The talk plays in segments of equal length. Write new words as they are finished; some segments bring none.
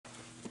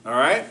All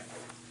right?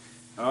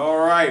 All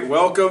right,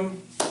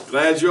 welcome.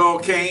 Glad you all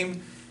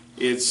came.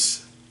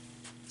 It's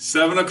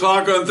 7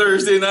 o'clock on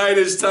Thursday night.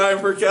 It's time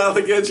for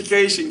Catholic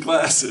education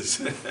classes.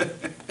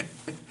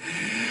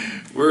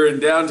 We're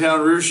in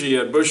downtown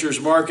Russia at Butcher's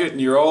Market,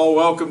 and you're all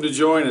welcome to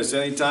join us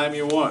anytime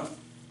you want.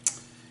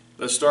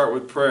 Let's start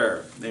with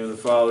prayer. In the name of the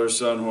Father,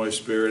 Son, Holy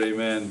Spirit,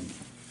 amen.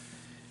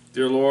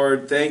 Dear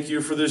Lord, thank you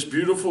for this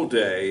beautiful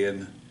day,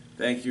 and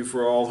thank you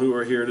for all who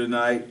are here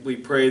tonight. We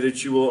pray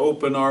that you will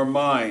open our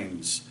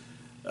minds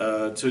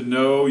to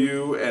know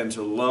you and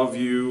to love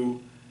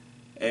you,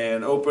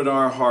 and open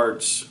our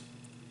hearts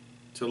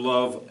to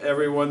love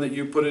everyone that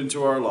you put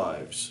into our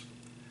lives.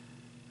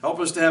 Help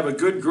us to have a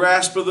good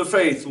grasp of the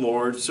faith,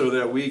 Lord, so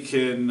that we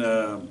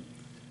can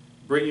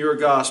bring your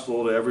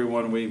gospel to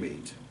everyone we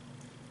meet.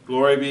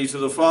 Glory be to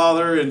the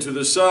Father, and to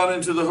the Son,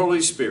 and to the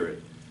Holy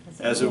Spirit,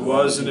 as it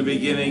was in the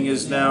beginning,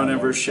 is now, and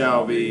ever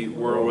shall be,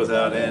 world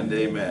without end.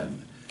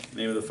 Amen. In the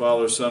name of the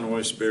Father, Son, and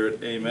Holy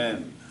Spirit.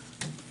 Amen.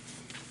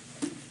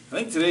 I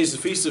think today's the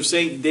feast of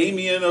St.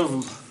 Damien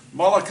of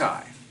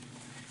Molokai,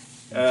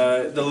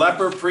 the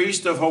leper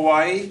priest of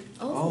Hawaii.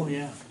 Oh,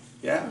 yeah.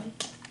 Yeah?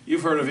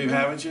 You've heard of him,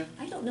 haven't you?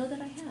 I don't know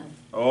that I have.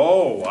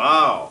 Oh,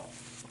 wow.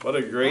 What a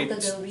I'll great, have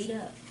to go read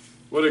up.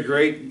 what a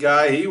great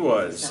guy he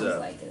was. Sounds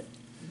like it.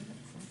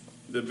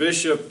 The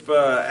bishop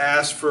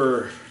asked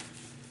for,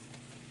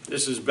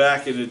 this is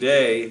back in the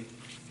day,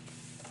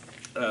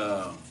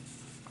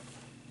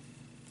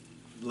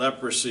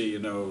 leprosy, you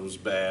know, was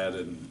bad,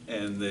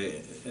 and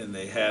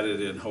they had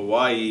it in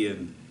Hawaii,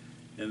 and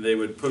they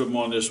would put them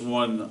on this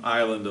one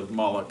island of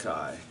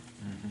Molokai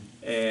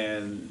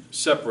and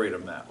separate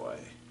them that way.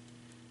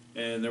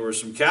 And there were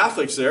some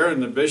Catholics there,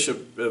 and the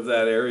bishop of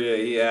that area,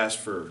 he asked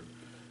for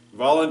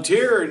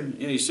volunteer,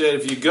 and he said,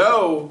 if you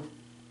go,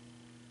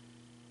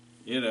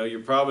 you know, you're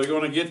probably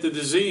going to get the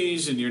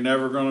disease and you're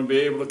never going to be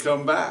able to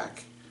come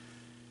back.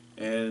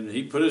 And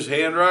he put his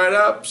hand right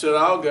up, said,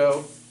 I'll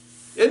go.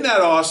 Isn't that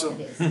awesome?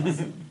 That is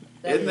awesome.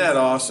 Isn't that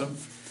awesome?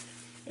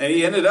 And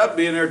he ended up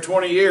being there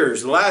 20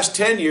 years. The last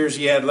 10 years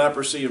he had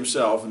leprosy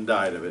himself and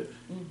died of it.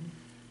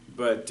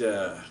 But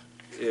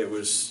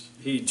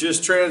he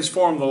just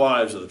transformed the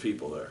lives of the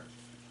people there.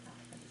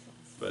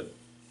 But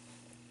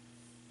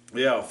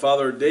yeah,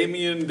 Father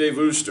Damien de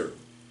Veuster.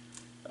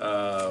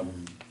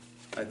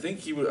 I think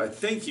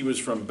he was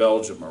from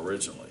Belgium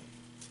originally,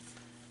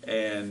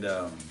 and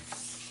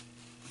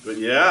but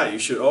yeah, you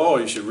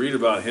should read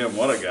about him.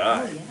 What a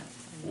guy! Oh, yeah.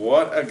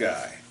 What a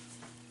guy!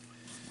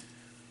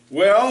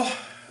 Well,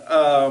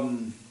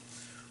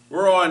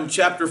 we're on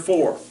chapter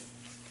 4,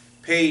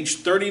 page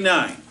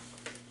 39.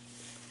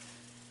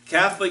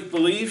 Catholic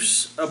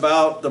beliefs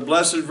about the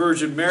Blessed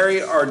Virgin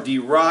Mary are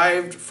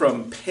derived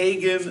from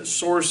pagan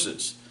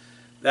sources.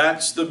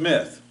 That's the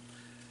myth.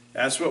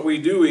 That's what we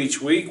do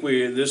each week.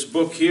 This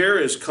book here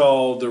is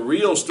called The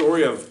Real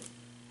Story of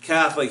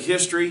Catholic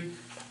History,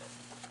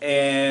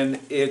 and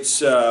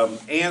it's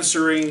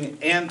answering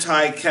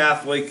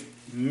anti-Catholic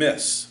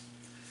myths.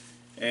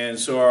 And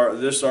so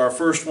our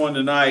first one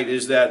tonight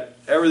is that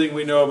everything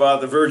we know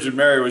about the Virgin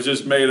Mary was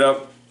just made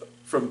up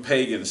from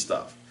pagan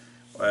stuff.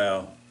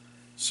 Well,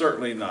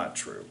 certainly not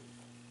true.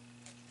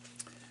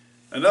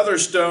 Another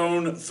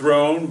stone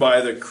thrown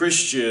by the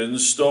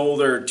Christians stole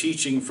their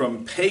teaching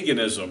from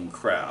paganism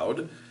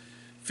crowd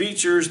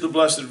features the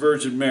Blessed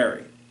Virgin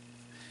Mary.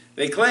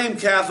 They claim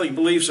Catholic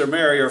beliefs of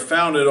Mary are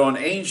founded on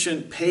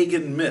ancient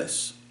pagan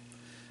myths.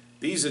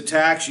 These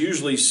attacks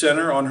usually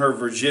center on her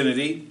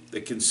virginity, the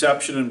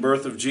conception and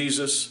birth of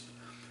Jesus,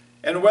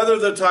 and whether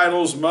the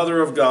titles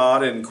Mother of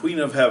God and Queen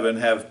of Heaven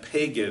have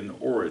pagan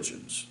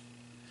origins.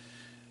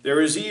 There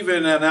is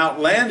even an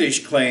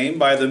outlandish claim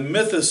by the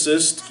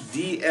mythicist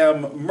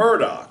D.M.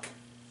 Murdoch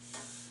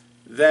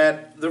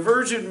that the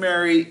Virgin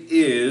Mary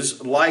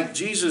is, like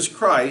Jesus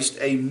Christ,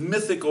 a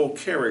mythical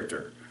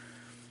character,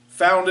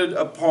 founded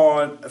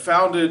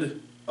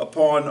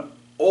upon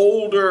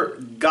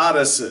older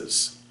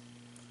goddesses.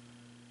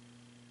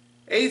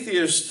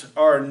 Atheists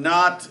are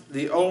not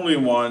the only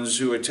ones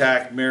who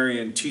attack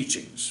Marian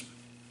teachings.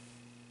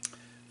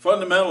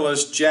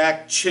 Fundamentalist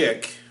Jack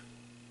Chick,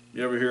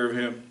 you ever hear of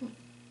him?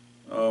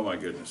 Oh my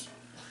goodness.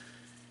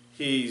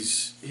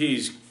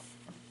 He's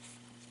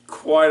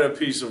quite a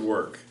piece of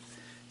work.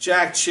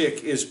 Jack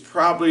Chick is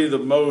probably the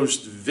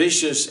most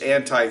vicious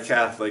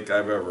anti-Catholic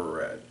I've ever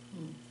read.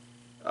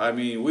 I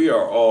mean, we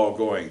are all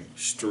going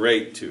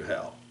straight to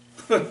hell.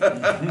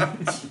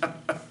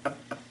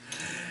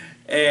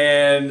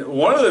 And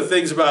one of the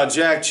things about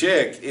Jack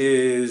Chick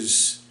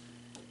is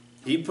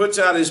he puts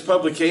out his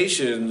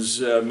publications,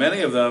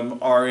 many of them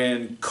are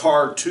in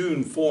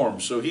cartoon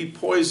form, so he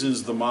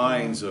poisons the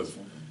minds of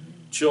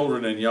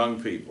children and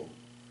young people.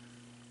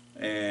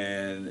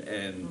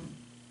 And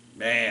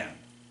man,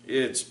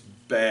 it's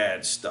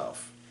bad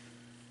stuff.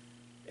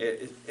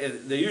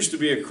 There used to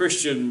be a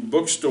Christian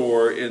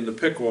bookstore in the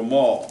Piqua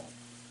Mall,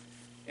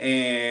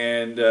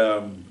 and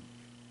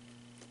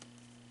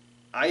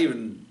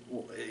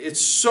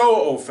it's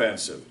so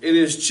offensive. It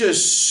is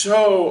just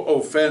so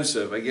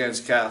offensive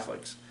against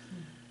Catholics.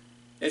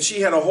 And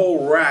she had a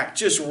whole rack,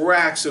 just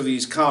racks of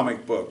these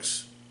comic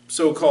books.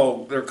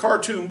 So-called, they're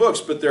cartoon books,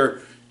 but they're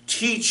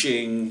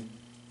teaching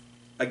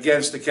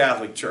against the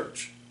Catholic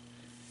Church.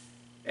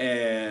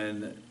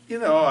 And, you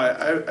know,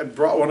 I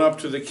brought one up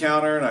to the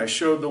counter and I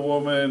showed the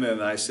woman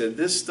and I said,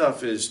 this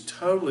stuff is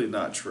totally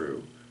not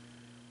true.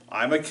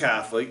 I'm a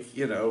Catholic,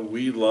 you know,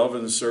 we love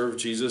and serve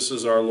Jesus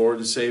as our Lord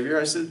and Savior.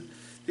 I said,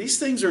 these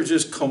things are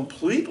just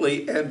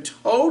completely and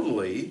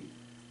totally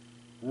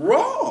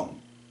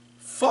wrong,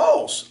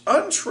 false,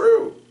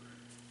 untrue,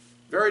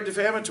 very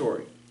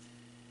defamatory.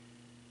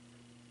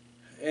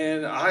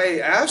 And I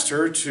asked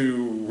her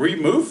to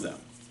remove them.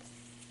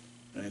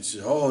 And she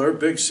said, oh, they're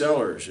big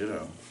sellers, you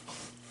know.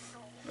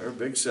 They're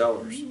big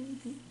sellers.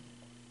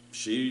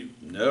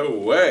 No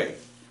way.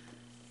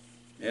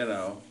 You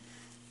know.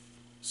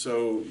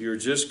 So you're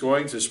just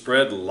going to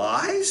spread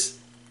lies?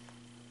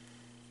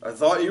 I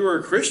thought you were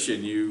a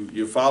Christian.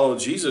 You follow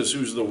Jesus,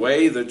 who's the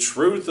way, the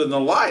truth, and the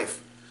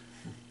life.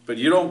 But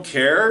you don't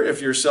care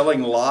if you're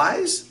selling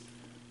lies?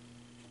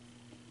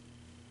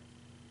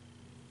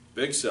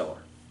 Big seller.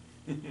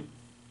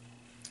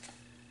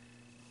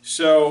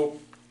 So,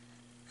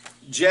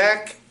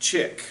 Jack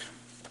Chick,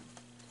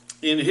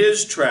 in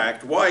his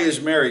tract, Why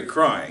is Mary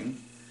Crying?,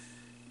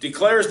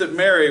 declares that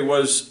Mary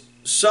was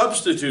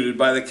substituted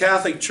by the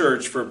Catholic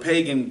Church for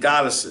pagan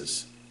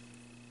goddesses.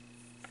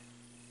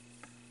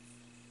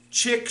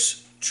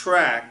 Chick's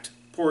tract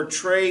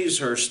portrays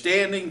her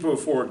standing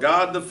before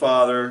God the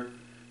Father,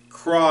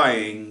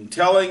 crying,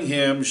 telling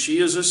him she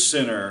is a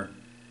sinner,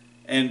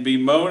 and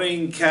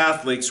bemoaning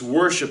Catholics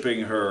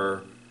worshiping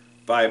her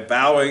by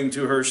bowing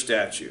to her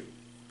statue.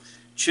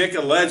 Chick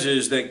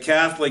alleges that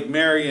Catholic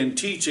Marian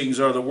teachings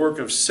are the work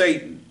of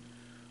Satan,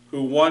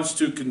 who wants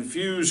to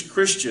confuse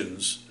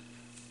Christians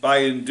by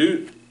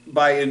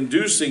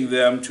inducing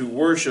them to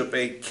worship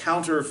a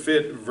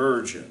counterfeit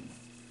virgin.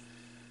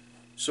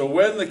 So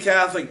when the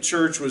Catholic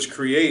Church was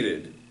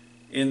created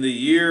in the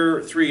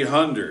year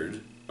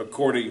 300,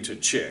 according to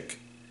Chick,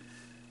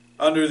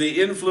 under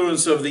the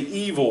influence of the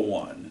evil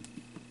one,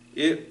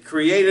 it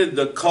created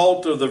the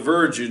cult of the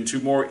Virgin to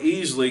more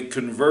easily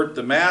convert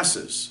the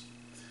masses,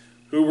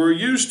 who were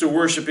used to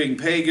worshiping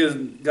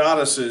pagan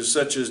goddesses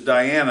such as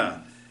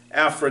Diana,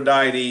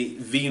 Aphrodite,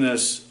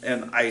 Venus,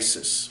 and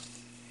Isis.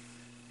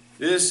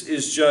 This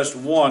is just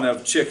one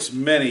of Chick's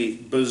many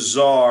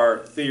bizarre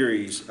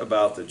theories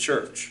about the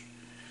church.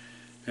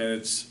 And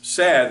it's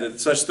sad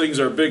that such things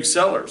are big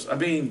sellers. I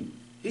mean,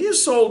 he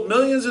has sold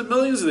millions and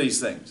millions of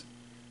these things.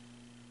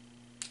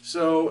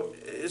 So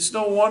it's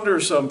no wonder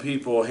some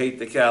people hate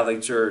the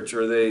Catholic Church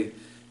or they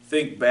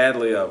think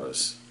badly of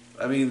us.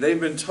 I mean, they've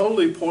been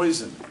totally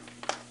poisoned.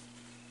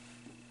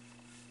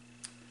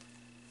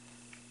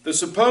 The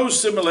supposed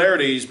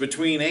similarities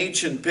between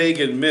ancient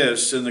pagan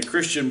myths and the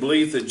Christian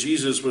belief that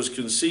Jesus was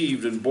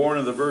conceived and born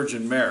of the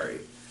Virgin Mary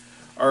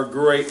are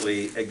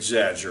greatly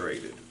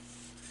exaggerated.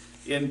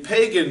 In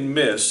pagan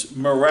myths,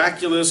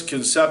 miraculous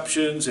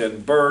conceptions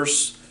and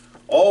births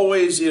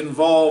always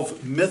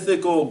involve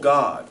mythical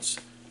gods,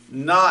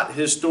 not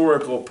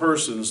historical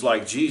persons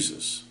like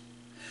Jesus.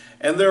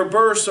 And their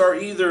births are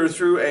either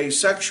through a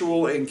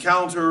sexual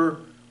encounter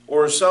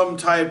or some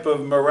type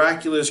of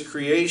miraculous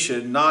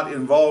creation not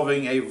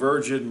involving a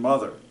virgin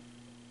mother.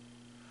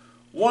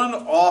 One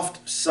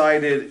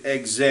oft-cited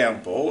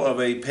example of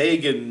a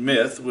pagan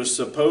myth with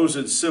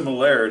supposed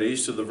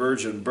similarities to the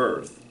virgin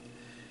birth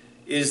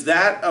is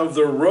that of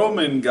the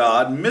Roman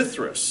god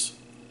Mithras,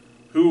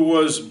 who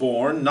was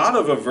born not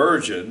of a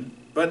virgin,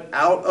 but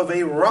out of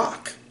a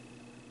rock.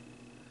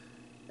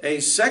 A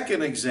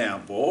second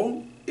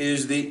example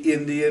is the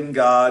Indian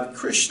god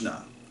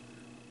Krishna,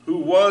 who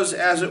was,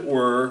 as it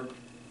were,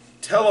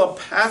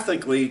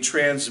 telepathically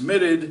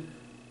transmitted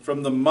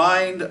from the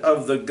mind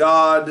of the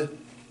god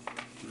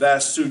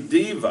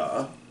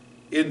Vasudeva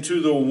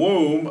into the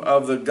womb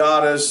of the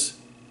goddess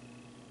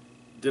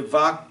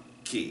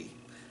Devaki.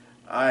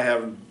 I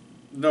have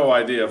no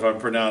idea if I'm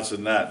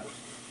pronouncing that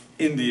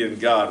Indian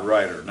god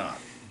right or not.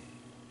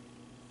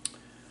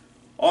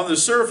 On the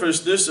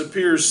surface, this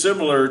appears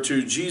similar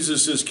to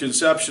Jesus'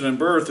 conception and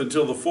birth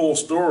until the full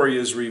story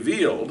is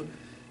revealed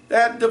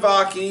that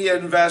Devaki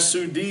and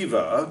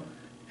Vasudeva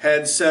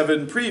had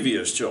 7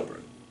 previous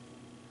children.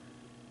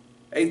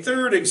 A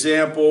third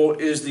example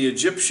is the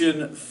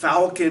Egyptian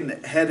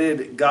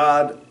falcon-headed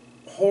god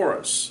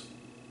Horus.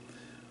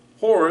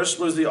 Horus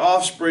was the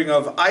offspring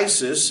of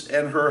Isis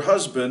and her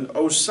husband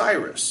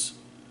Osiris,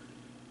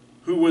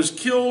 who was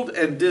killed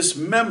and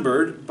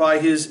dismembered by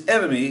his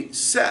enemy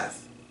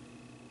Seth.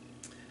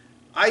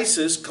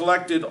 Isis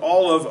collected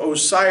all of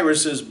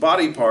Osiris's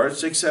body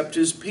parts except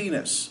his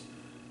penis,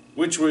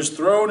 which was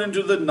thrown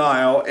into the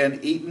Nile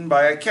and eaten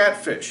by a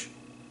catfish.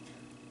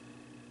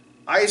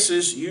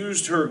 Isis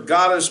used her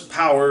goddess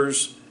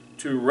powers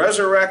to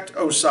resurrect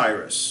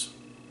Osiris.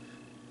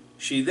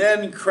 She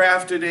then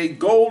crafted a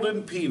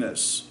golden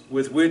penis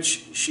with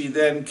which she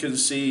then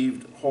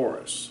conceived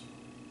Horus.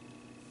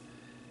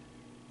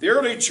 The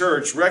early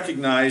church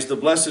recognized the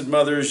Blessed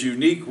Mother's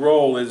unique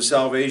role in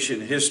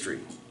salvation history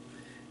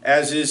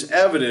as is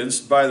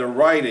evidenced by the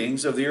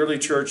writings of the early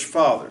church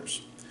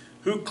fathers,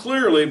 who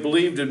clearly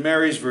believed in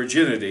Mary's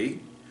virginity,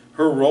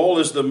 her role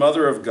as the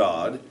Mother of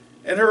God,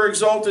 and her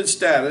exalted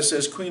status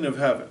as Queen of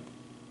Heaven.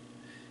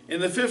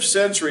 In the 5th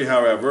century,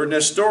 however,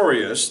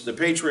 Nestorius, the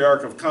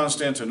Patriarch of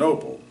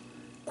Constantinople,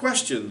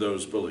 questioned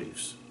those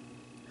beliefs.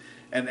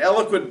 An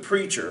eloquent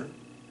preacher,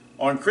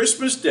 on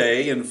Christmas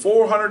Day in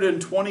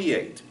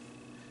 428,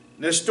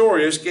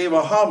 Nestorius gave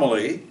a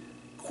homily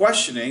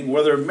questioning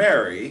whether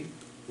Mary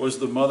was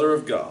the Mother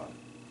of God.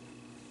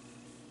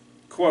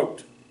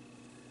 Quote,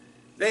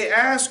 "They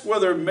ask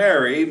whether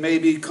Mary may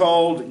be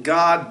called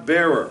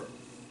God-bearer.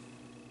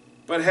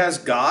 But has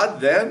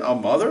God then a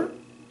mother?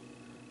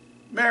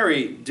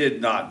 Mary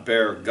did not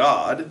bear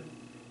God.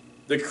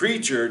 The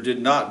creature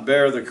did not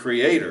bear the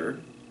Creator,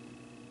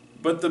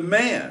 but the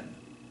man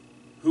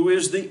who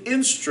is the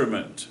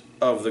instrument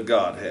of the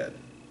Godhead.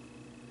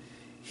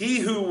 He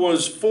who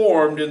was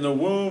formed in the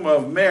womb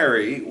of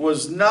Mary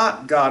was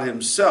not God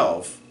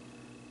himself,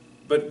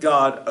 but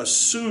God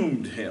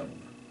assumed him."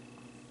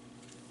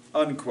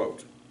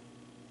 Unquote.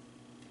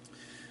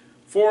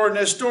 For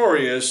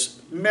Nestorius,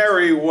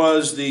 Mary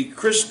was the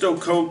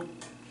Christotokos,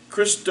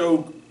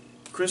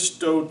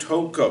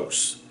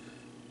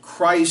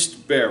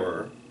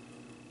 Christ-bearer,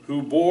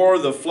 who bore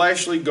the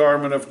fleshly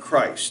garment of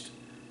Christ,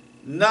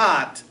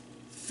 not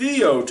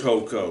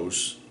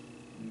Theotokos,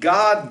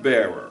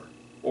 God-bearer,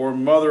 or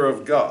Mother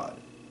of God.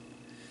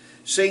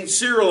 St.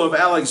 Cyril of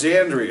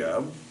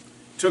Alexandria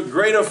took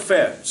great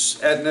offense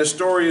at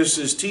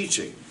Nestorius'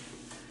 teaching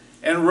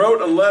and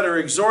wrote a letter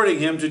exhorting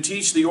him to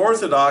teach the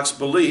Orthodox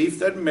belief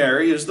that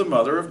Mary is the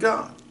Mother of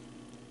God.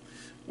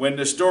 When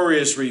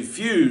Nestorius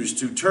refused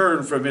to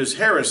turn from his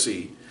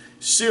heresy,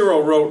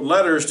 Cyril wrote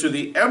letters to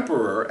the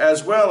emperor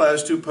as well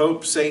as to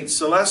Pope St.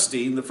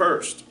 Celestine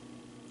I,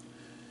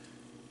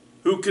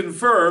 who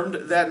confirmed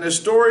that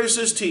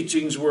Nestorius'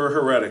 teachings were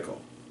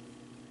heretical.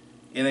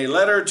 In a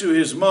letter to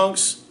his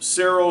monks,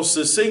 Cyril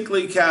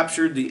succinctly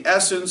captured the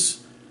essence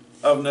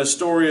of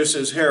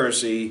Nestorius'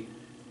 heresy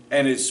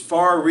and its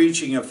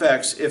far-reaching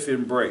effects if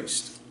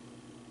embraced.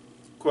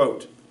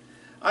 Quote,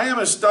 "I am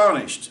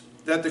astonished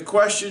that the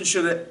question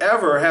should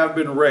ever have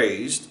been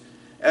raised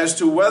as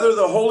to whether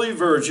the Holy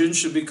Virgin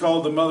should be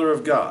called the Mother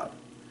of God.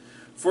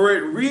 For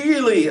it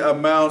really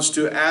amounts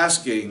to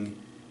asking,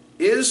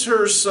 is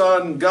her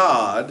Son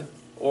God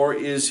or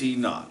is he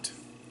not?"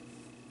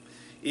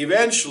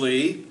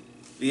 Eventually,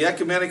 the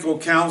Ecumenical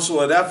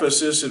Council at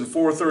Ephesus in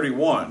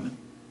 431,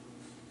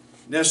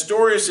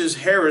 Nestorius'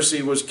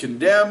 heresy was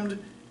condemned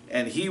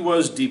and he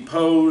was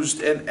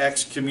deposed and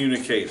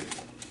excommunicated.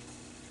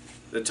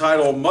 The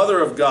title Mother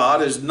of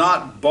God is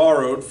not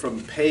borrowed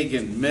from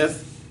pagan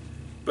myth,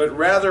 but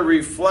rather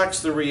reflects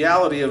the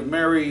reality of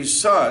Mary's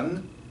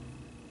son,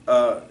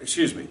 the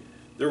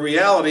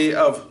reality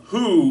of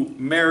who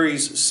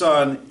Mary's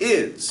son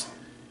is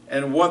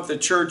and what the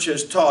church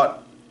has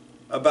taught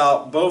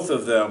about both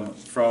of them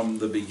from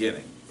the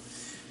beginning.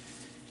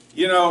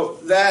 You know,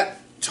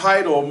 that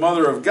title,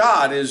 Mother of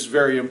God, is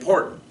very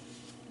important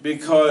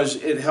because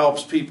it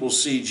helps people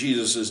see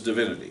Jesus'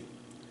 divinity.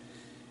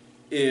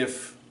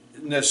 If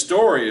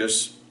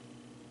Nestorius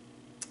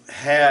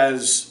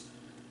has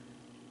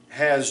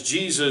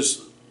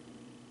Jesus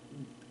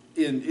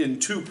in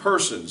two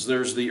persons,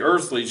 there's the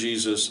earthly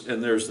Jesus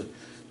and there's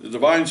the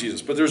divine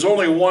Jesus, but there's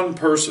only one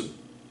person.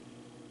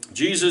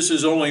 Jesus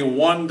is only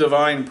one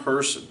divine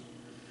person.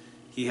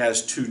 He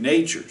has two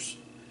natures.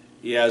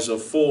 He has a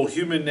full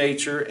human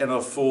nature and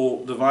a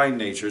full divine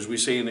nature, as we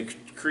say in the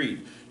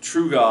Creed,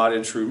 true God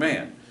and true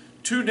man.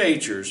 Two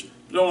natures,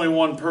 but only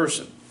one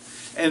person.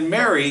 And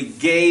Mary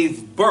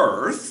gave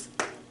birth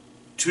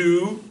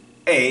to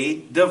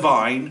a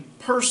divine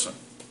person.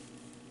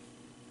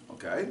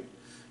 Okay?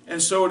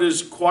 And so it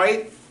is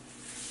quite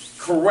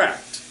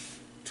correct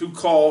to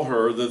call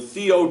her the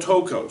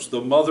Theotokos,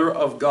 the Mother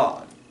of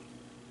God.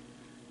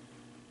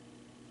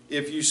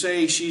 If you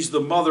say she's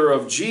the mother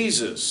of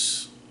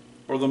Jesus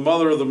or the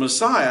mother of the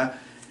Messiah,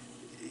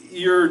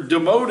 you're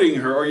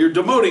demoting her, or you're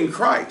demoting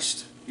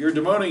Christ. You're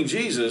demoting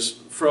Jesus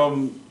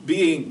from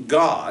being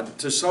God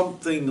to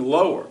something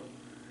lower,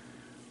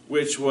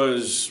 which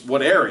was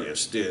what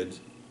Arius did,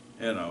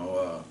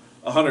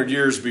 100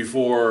 years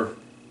before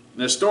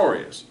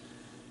Nestorius.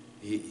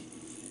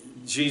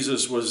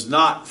 Jesus was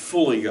not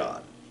fully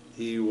God.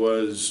 He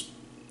was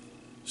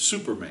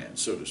Superman,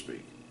 so to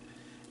speak.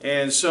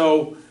 And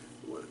so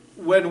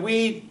when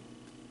we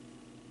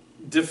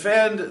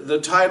defend the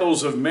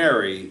titles of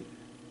Mary,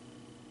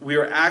 we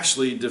are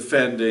actually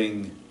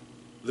defending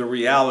the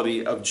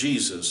reality of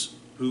Jesus,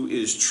 who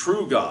is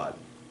true God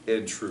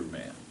and true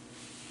man.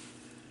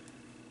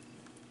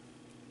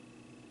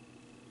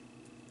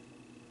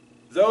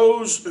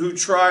 Those who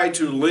try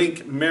to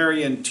link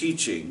Marian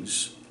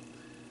teachings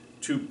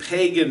to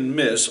pagan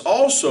myths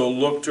also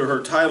look to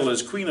her title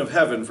as Queen of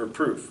Heaven for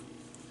proof.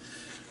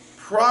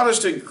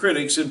 Protestant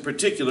critics in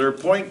particular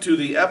point to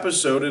the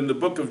episode in the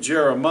book of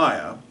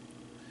Jeremiah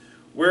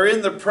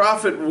wherein the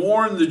prophet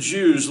warned the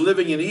Jews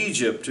living in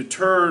Egypt to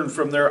turn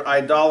from their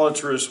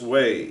idolatrous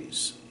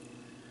ways.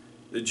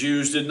 The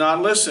Jews did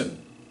not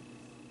listen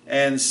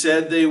and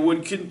said they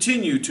would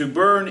continue to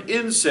burn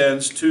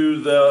incense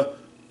to the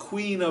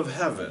Queen of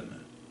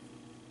Heaven,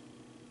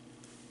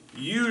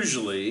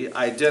 usually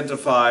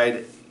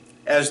identified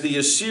as the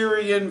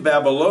Assyrian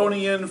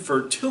Babylonian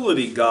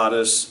fertility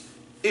goddess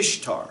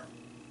Ishtar.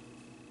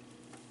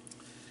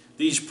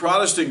 These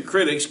Protestant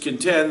critics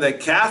contend that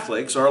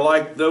Catholics are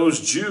like those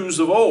Jews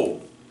of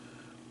old,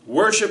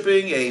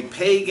 worshiping a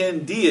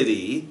pagan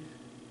deity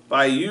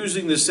by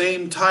using the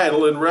same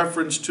title in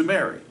reference to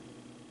Mary.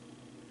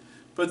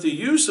 But the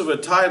use of a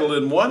title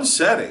in one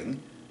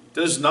setting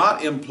does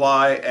not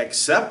imply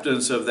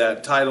acceptance of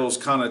that title's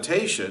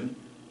connotation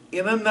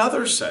in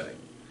another setting.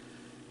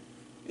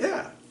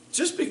 Yeah,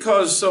 just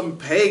because some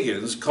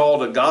pagans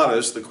called a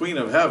goddess the Queen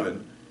of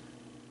Heaven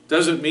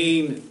doesn't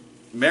mean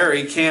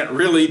Mary can't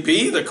really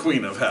be the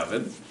Queen of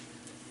Heaven.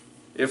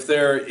 If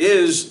there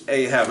is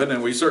a heaven,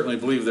 and we certainly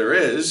believe there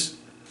is,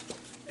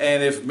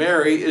 and if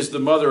Mary is the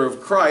mother of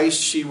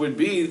Christ,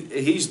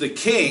 he's the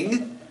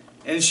king,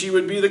 and she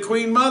would be the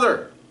Queen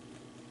Mother.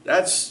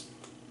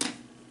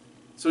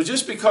 So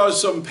just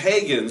because some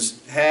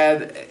pagans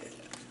had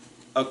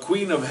a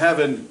Queen of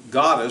Heaven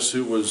goddess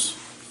who was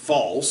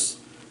false,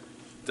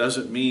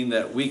 doesn't mean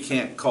that we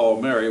can't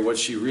call Mary what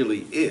she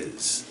really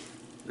is,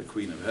 the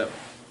Queen of Heaven.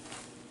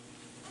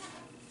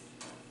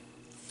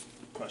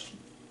 Question.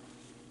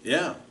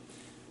 Yeah.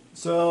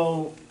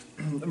 So,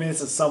 I mean,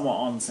 it's a somewhat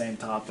on the same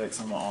topic,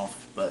 somewhat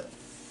off, but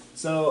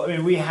so, I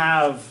mean, we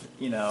have,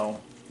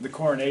 the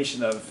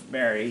coronation of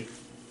Mary,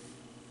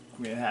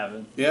 Queen of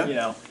Heaven.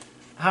 Yeah.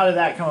 How did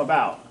that come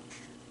about?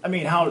 I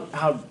mean, how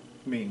do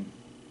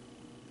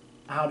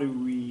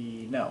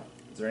we know?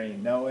 Is there any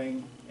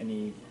knowing?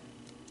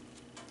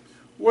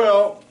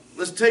 Well,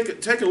 let's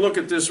take a look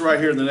at this right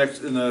here in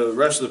the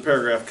rest of the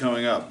paragraph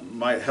coming up.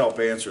 Might help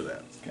answer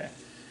that. Okay.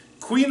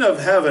 Queen of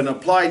Heaven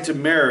applied to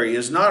Mary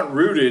is not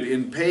rooted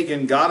in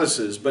pagan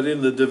goddesses, but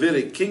in the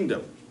Davidic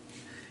kingdom.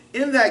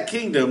 In that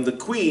kingdom, the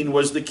queen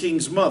was the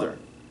king's mother,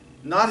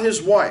 not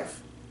his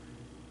wife,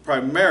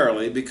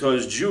 primarily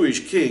because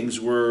Jewish kings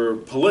were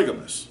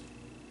polygamous.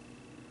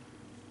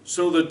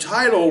 So the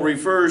title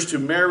refers to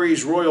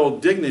Mary's royal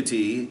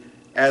dignity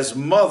as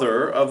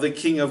mother of the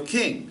King of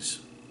Kings.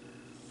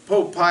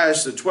 Pope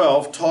Pius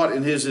XII taught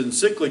in his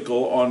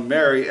encyclical on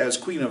Mary as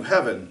Queen of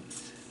Heaven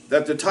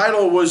that the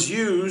title was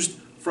used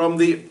from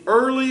the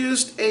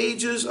earliest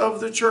ages of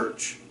the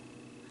Church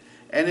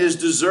and is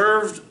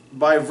deserved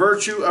by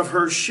virtue of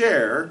her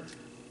share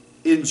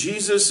in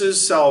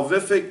Jesus'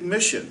 salvific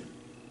mission.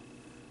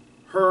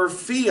 Her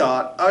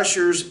fiat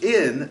ushers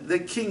in the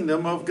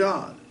kingdom of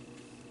God.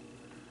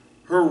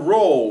 Her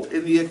role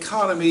in the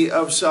economy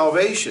of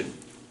salvation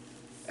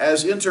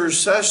as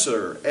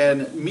intercessor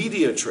and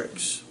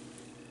mediatrix,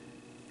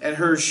 and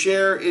her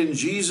share in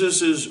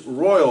Jesus'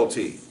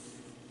 royalty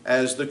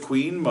as the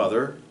Queen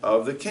Mother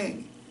of the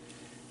King.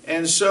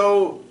 And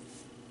so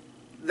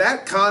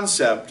that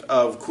concept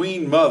of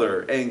Queen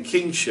Mother and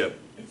kingship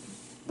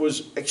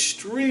was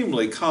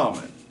extremely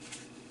common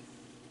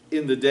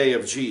in the day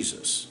of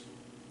Jesus,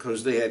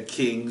 because they had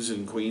kings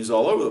and queens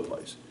all over the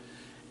place.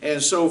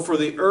 And so for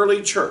the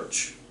early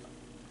church,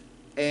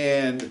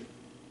 and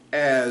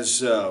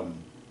as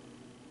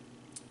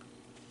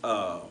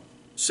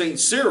St.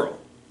 Cyril,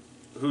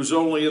 who's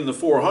only in the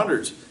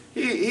 400s,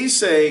 he's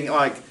saying,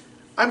 like,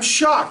 I'm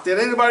shocked that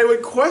anybody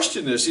would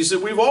question this. He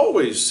said, we've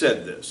always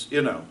said this,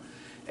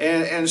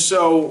 And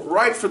so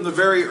right from the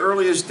very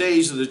earliest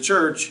days of the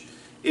church,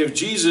 if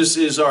Jesus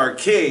is our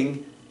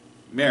king,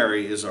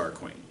 Mary is our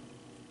queen.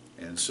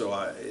 And so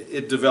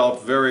it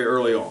developed very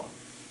early on.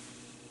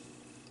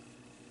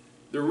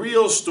 The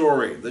real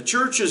story. The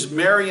church's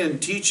Marian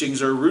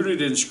teachings are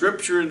rooted in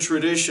scripture and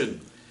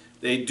tradition.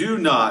 They do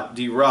not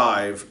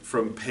derive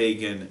from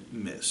pagan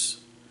myths.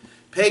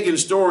 Pagan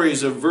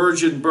stories of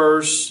virgin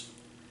births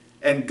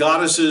and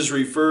goddesses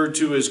referred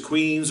to as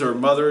queens or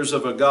mothers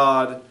of a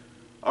god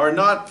are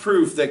not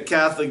proof that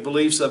Catholic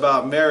beliefs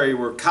about Mary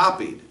were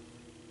copied.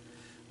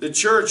 The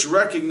church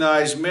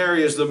recognized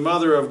Mary as the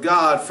mother of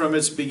God from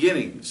its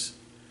beginnings.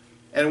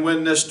 And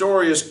when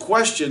Nestorius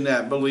questioned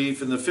that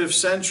belief in the 5th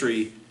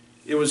century,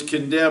 it was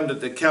condemned at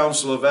the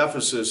Council of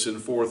Ephesus in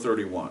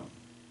 431.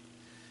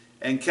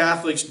 And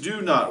Catholics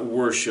do not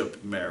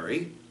worship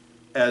Mary,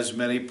 as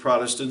many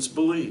Protestants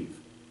believe.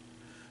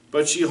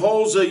 But she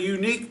holds a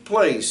unique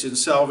place in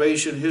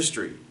salvation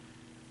history,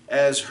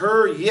 as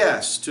her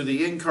yes to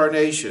the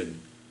incarnation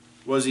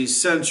was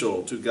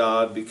essential to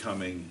God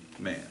becoming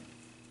man.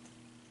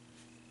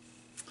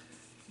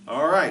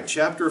 All right,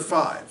 chapter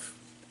 5.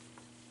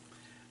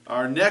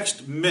 Our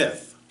next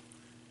myth.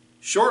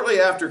 Shortly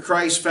after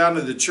Christ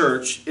founded the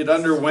church, it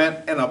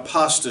underwent an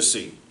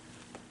apostasy,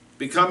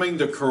 becoming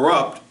the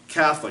corrupt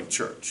Catholic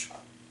Church.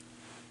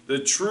 The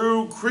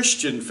true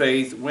Christian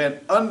faith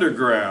went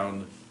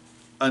underground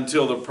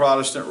until the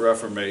Protestant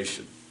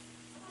Reformation.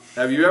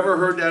 Have you ever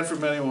heard that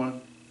from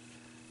anyone?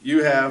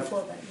 You have?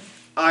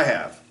 I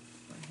have.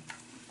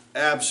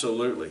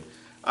 Absolutely.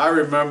 I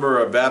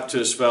remember a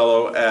Baptist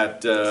fellow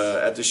at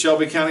the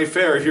Shelby County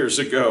Fair years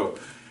ago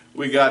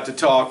we got to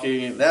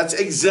talking, and that's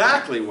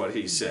exactly what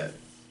he said.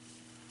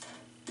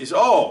 He said,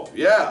 oh,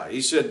 yeah.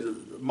 He said,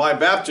 my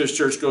Baptist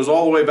church goes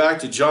all the way back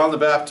to John the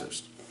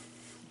Baptist.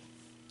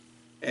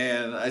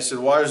 And I said,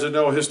 why is there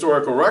no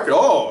historical record?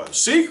 Oh, a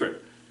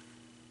secret.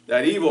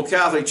 That evil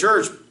Catholic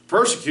Church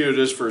persecuted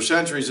us for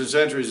centuries and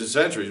centuries and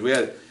centuries.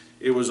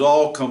 It was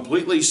all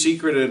completely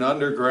secret and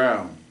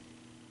underground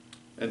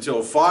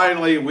until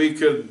finally we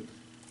could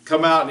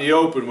come out in the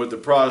open with the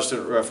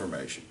Protestant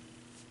Reformation.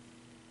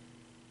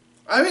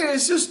 I mean,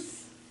 it's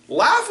just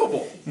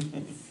laughable.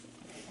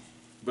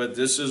 But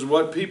this is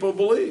what people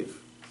believe.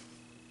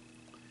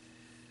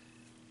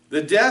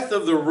 The death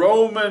of the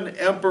Roman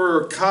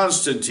Emperor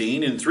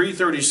Constantine in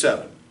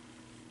 337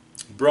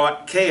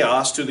 brought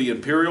chaos to the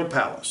imperial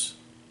palace.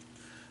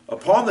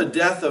 Upon the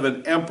death of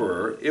an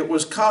emperor, it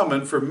was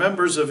common for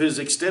members of his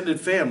extended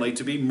family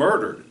to be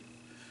murdered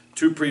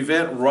to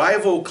prevent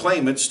rival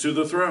claimants to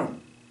the throne.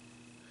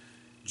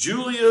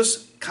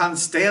 Julius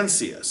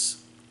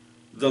Constantius,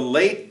 the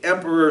late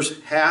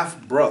emperor's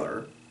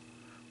half-brother,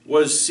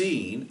 was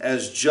seen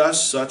as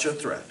just such a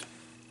threat.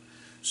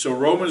 So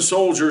Roman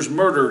soldiers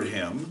murdered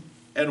him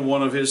and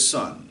one of his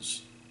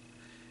sons.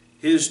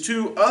 His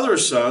two other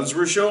sons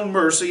were shown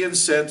mercy and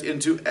sent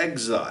into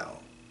exile.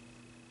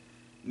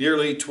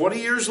 Nearly 20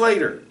 years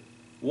later,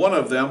 one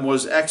of them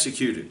was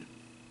executed.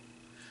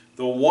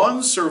 The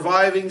one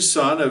surviving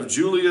son of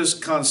Julius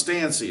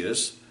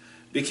Constantius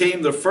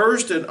became the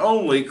first and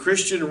only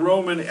Christian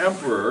Roman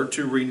emperor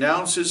to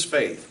renounce his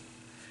faith,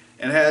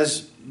 and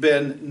has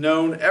been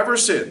known ever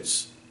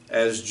since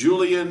as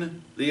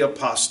Julian the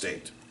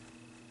Apostate.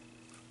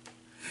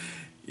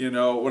 You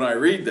know, when I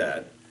read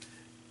that,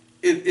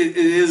 it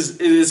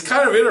is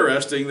kind of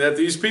interesting that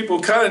these people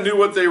kind of knew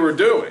what they were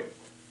doing.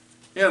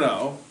 You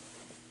know,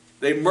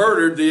 they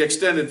murdered the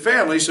extended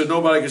family so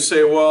nobody could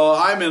say, well,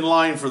 I'm in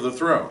line for the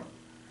throne.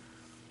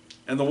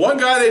 And the one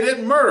guy they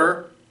didn't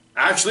murder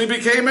actually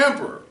became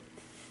emperor.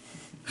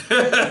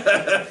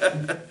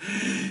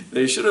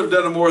 They should have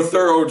done a more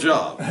thorough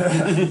job.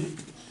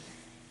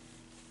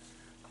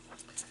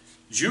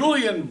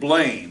 Julian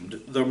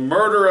blamed the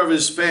murder of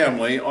his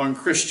family on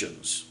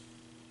Christians.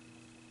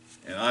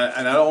 And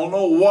I don't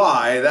know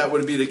why that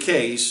would be the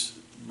case,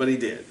 but he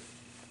did.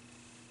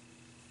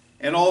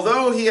 And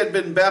although he had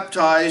been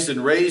baptized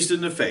and raised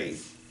in the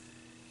faith,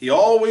 he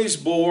always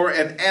bore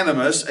an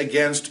animus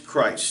against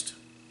Christ.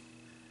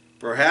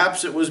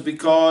 Perhaps it was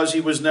because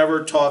he was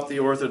never taught the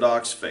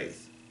Orthodox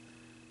faith,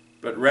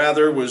 but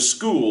rather was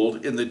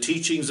schooled in the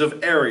teachings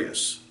of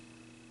Arius,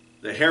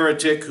 the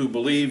heretic who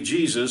believed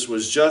Jesus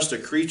was just a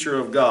creature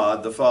of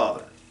God the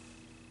Father.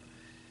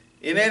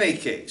 In any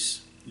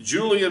case,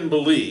 Julian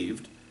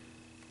believed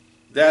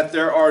that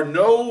there are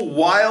no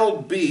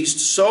wild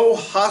beasts so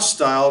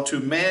hostile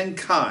to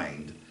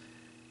mankind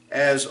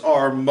as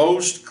are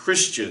most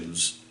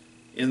Christians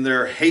in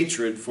their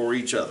hatred for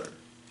each other.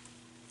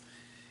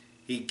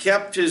 He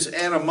kept his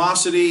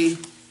animosity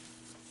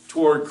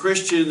toward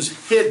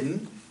Christians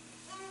hidden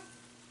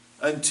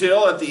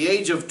until at the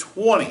age of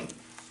 20,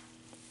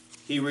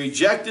 he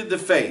rejected the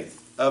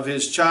faith of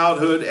his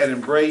childhood and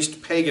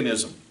embraced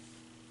paganism.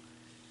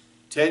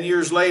 10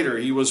 years later,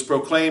 he was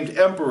proclaimed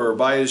emperor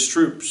by his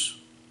troops.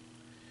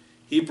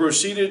 He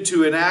proceeded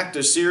to enact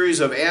a series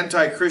of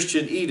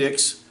anti-Christian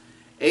edicts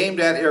aimed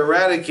at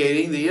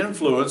eradicating the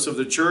influence of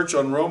the church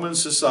on Roman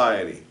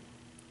society.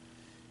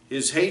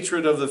 His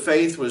hatred of the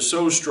faith was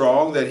so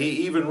strong that he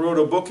even wrote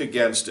a book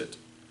against it,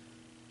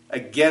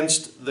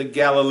 Against the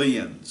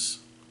Galileans,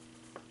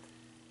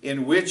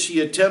 in which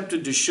he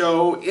attempted to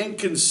show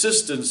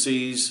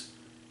inconsistencies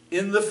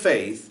in the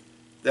faith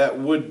that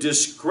would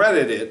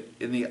discredit it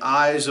in the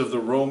eyes of the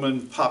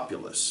Roman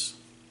populace.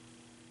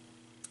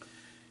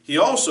 He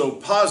also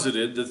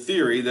posited the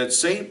theory that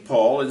St.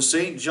 Paul and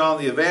St. John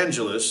the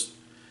Evangelist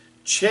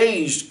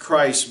changed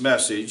Christ's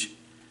message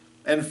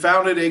and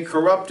founded a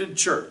corrupted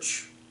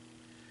church.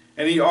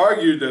 And he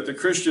argued that the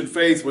Christian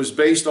faith was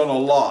based on a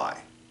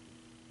lie,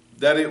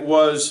 that it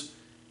was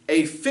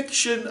a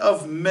fiction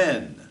of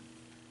men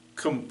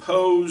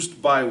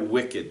composed by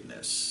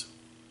wickedness.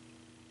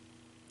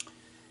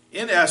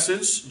 In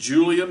essence,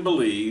 Julian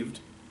believed,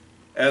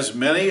 as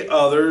many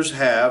others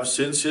have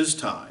since his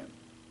time,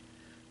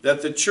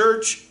 that the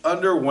church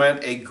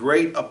underwent a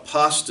great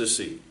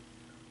apostasy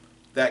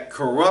that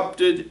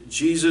corrupted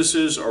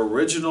Jesus'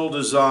 original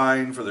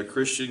design for the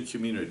Christian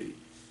community.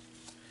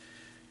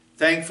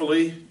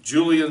 Thankfully,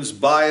 Julian's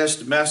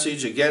biased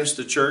message against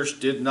the church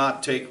did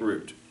not take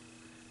root.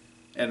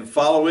 And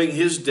following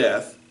his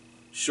death,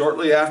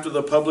 shortly after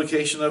the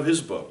publication of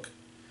his book,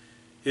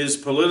 his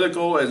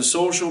political and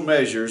social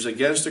measures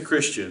against the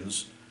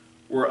Christians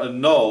were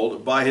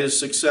annulled by his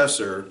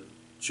successor,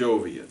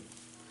 Jovian.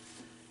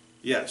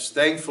 Yes,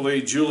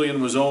 thankfully,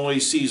 Julian was only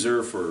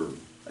Caesar for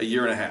a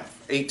year and a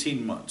half,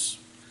 18 months,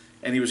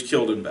 and he was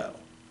killed in battle.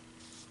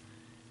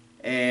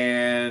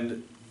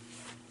 And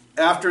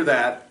after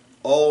that,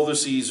 all the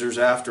Caesars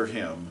after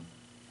him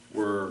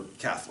were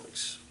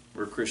Catholics,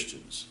 were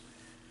Christians.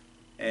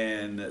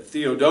 And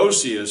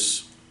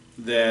Theodosius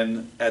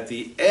then at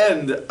the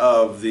end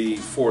of the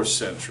 4th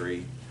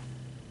century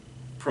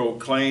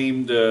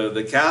proclaimed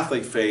the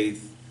Catholic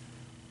faith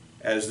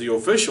as the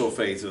official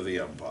faith of the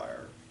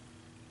empire,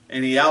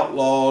 and he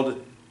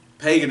outlawed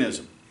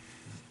paganism.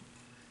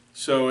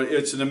 So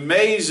it's an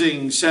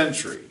amazing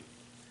century.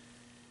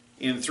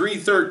 In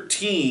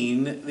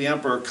 313, the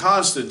Emperor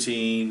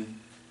Constantine,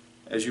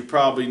 as you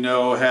probably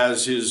know,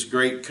 has his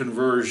great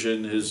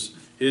conversion, his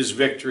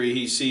victory.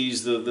 He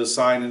sees the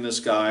sign in the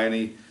sky, and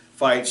he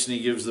fights, and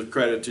he gives the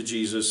credit to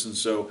Jesus. And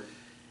so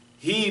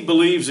he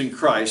believes in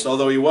Christ,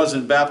 although he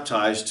wasn't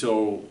baptized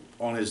till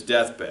on his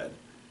deathbed,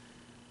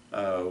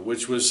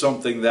 which was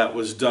something that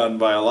was done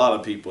by a lot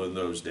of people in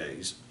those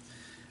days.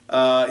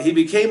 He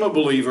became a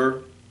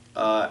believer,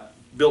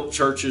 built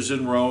churches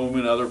in Rome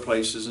and other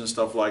places and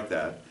stuff like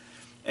that.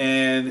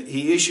 And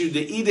he issued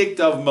the Edict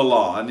of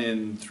Milan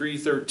in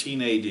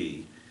 313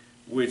 AD,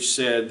 which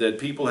said that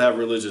people have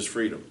religious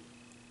freedom.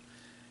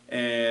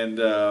 And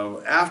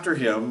after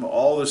him,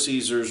 all the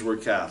Caesars were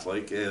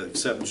Catholic,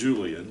 except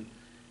Julian,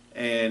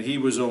 and he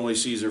was only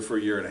Caesar for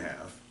a year and a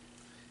half.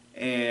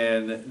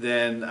 And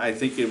then I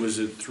think it was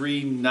at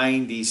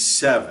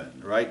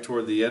 397, right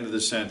toward the end of the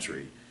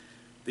century,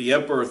 the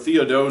Emperor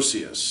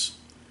Theodosius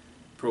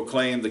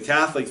proclaimed the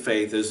Catholic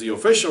faith as the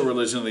official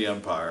religion of the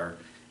empire,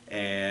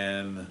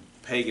 and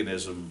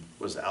paganism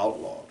was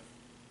outlawed.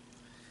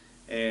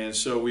 And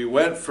so we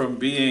went from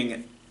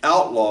being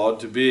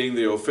outlawed to being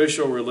the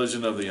official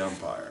religion of the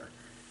empire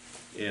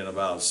in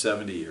about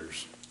 70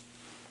 years.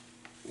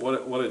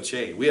 What a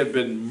change. We had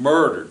been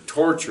murdered,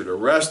 tortured,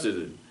 arrested,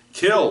 and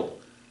killed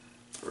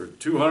for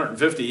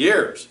 250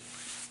 years.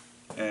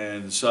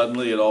 And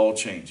suddenly it all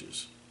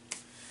changes.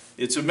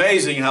 It's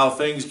amazing how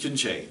things can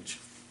change.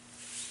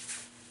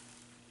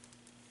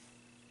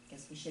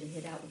 Guess we should have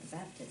hit out with the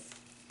Baptists.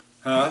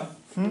 Huh?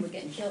 When we're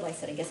getting killed, I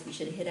said, I guess we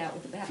should have hit out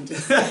with the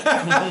Baptists.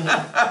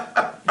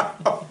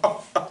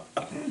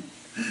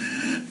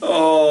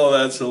 Oh,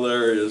 that's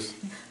hilarious.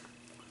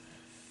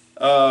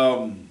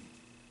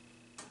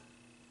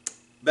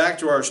 Back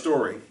to our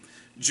story.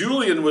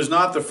 Julian was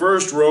not the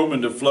first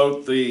Roman to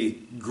float the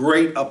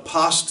great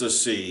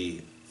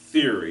apostasy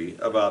theory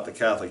about the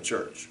Catholic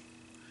Church.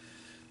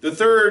 The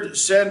 3rd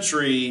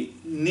century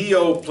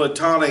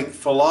Neoplatonic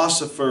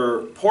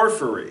philosopher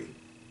Porphyry,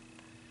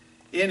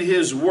 in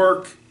his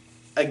work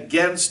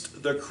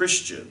Against the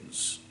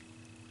Christians,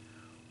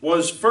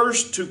 was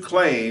first to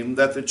claim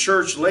that the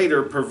church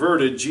later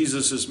perverted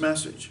Jesus'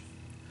 message.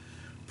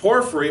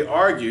 Porphyry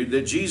argued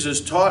that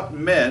Jesus taught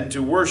men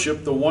to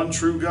worship the one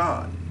true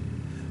God,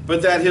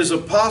 but that his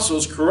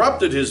apostles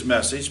corrupted his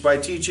message by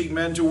teaching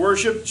men to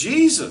worship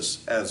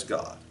Jesus as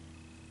God.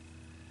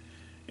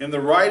 In the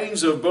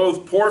writings of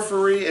both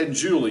Porphyry and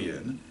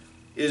Julian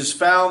is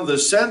found the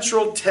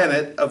central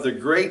tenet of the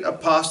great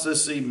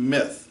apostasy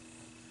myth,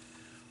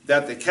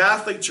 that the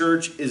Catholic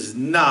Church is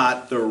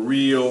not the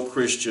real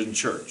Christian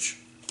church,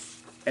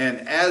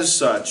 and as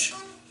such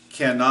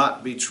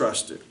cannot be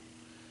trusted.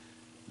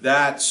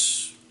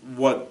 That's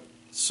what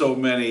so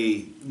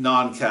many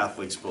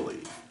non-Catholics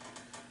believe,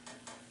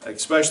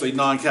 especially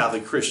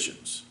non-Catholic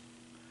Christians.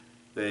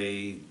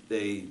 They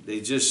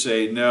just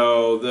say,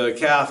 no, the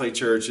Catholic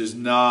Church is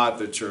not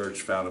the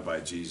church founded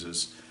by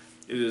Jesus.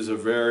 It is a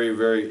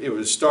it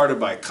was started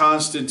by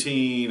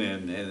Constantine,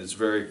 and it's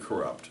very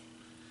corrupt.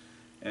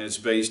 And it's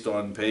based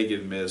on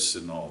pagan myths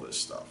and all this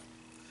stuff.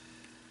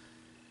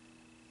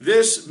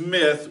 This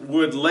myth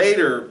would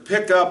later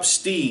pick up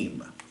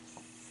steam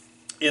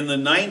in the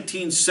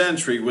 19th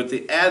century with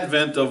the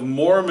advent of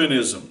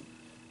Mormonism,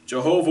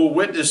 Jehovah's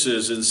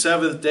Witnesses, and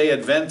Seventh-day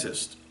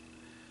Adventists.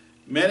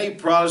 Many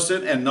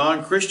Protestant and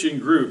non-Christian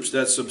groups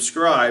that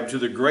subscribe to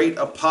the great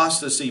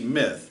apostasy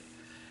myth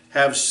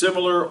have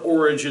similar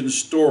origin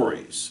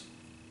stories.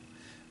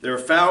 Their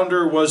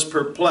founder was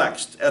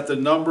perplexed at the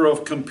number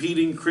of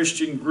competing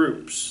Christian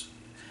groups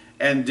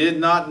and did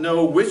not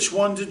know which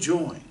one to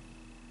join.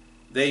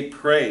 They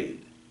prayed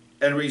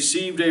and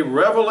received a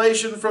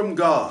revelation from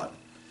God,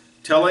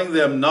 telling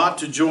them not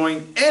to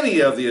join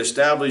any of the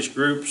established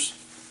groups,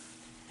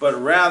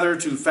 but rather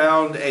to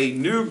found a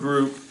new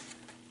group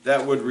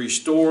that would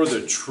restore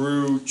the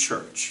true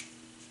church.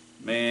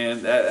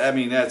 Man,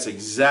 that's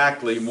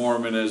exactly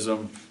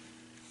Mormonism.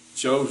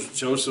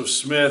 Joseph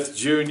Smith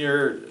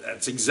Jr.,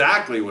 that's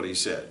exactly what he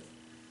said.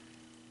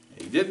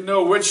 He didn't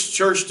know which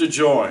church to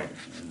join.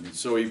 And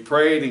so he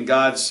prayed, and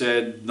God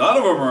said, none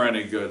of them are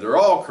any good. They're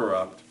all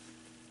corrupt.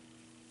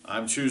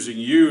 I'm choosing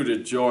you to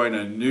join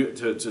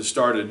to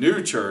start a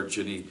new church.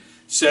 And he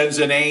sends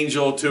an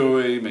angel to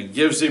him and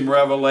gives him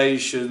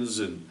revelations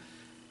and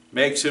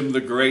makes him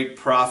the great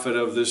prophet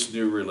of this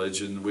new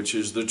religion, which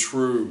is the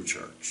true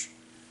church.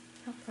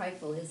 How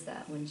prideful is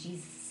that when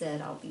Jesus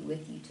said, I'll be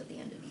with you till the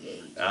end of the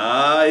age?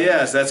 Ah,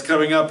 yes, that's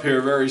coming up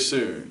here very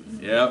soon.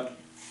 Yep.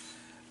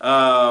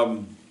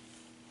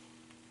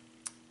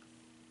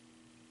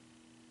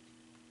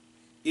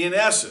 In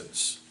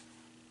essence,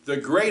 the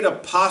great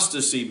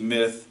apostasy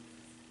myth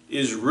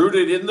is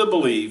rooted in the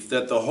belief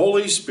that the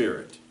Holy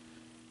Spirit,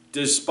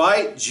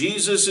 despite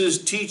Jesus'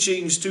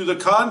 teachings to the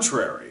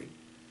contrary,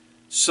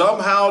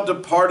 somehow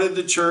departed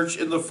the church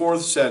in the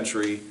 4th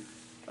century,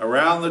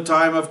 around the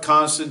time of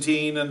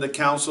Constantine and the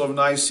Council of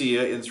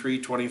Nicaea in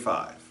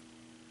 325.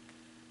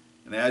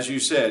 And as you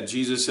said,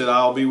 Jesus said,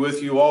 I'll be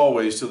with you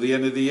always till the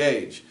end of the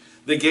age.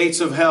 The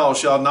gates of hell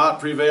shall not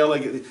prevail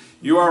against.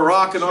 You are a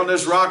rock, and on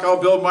this rock I'll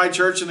build my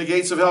church, and the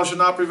gates of hell shall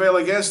not prevail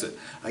against it.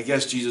 I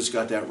guess Jesus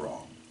got that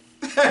wrong.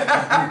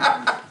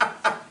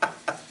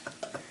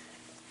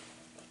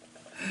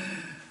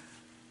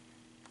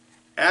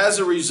 As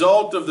a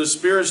result of the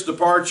Spirit's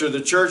departure,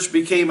 the church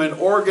became an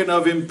organ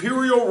of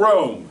imperial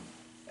Rome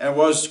and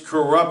was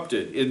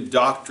corrupted in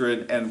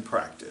doctrine and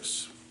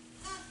practice.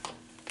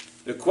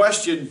 The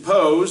question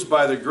posed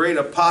by the great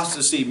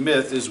apostasy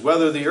myth is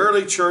whether the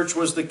early church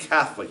was the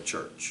Catholic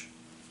Church.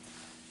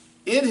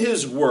 In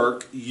his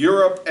work,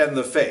 Europe and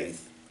the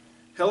Faith,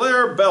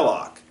 Hilaire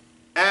Belloc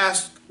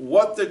asked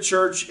what the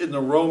church in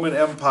the Roman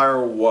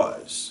Empire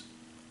was.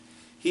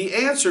 He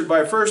answered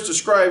by first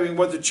describing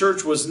what the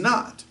church was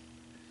not.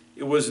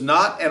 It was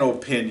not an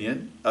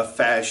opinion, a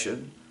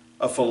fashion,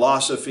 a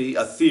philosophy,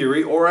 a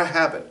theory, or a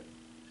habit.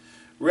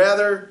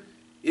 Rather,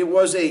 it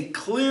was a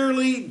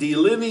clearly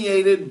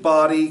delineated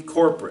body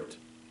corporate,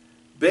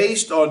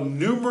 based on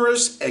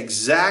numerous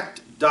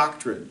exact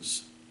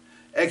doctrines,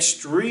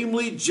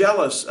 extremely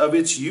jealous of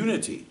its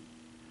unity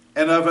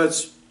and of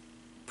its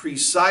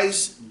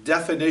precise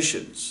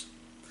definitions,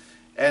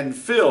 and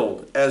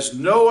filled, as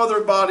no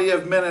other body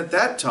of men at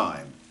that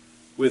time,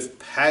 with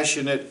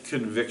passionate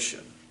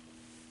conviction."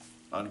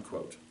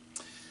 Unquote.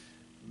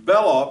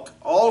 Belloc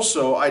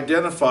also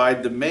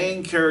identified the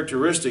main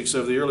characteristics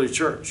of the early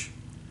church,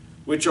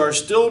 which are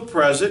still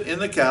present in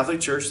the Catholic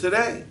Church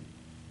today.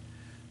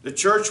 The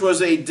church was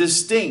a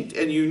distinct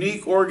and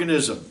unique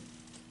organism,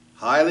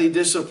 highly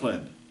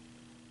disciplined,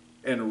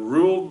 and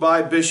ruled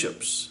by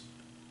bishops,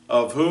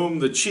 of whom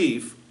the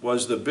chief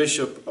was the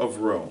Bishop of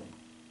Rome.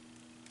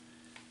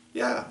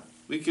 Yeah,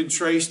 we can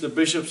trace the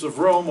bishops of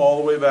Rome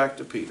all the way back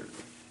to Peter.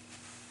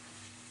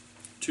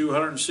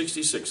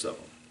 266 of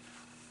them.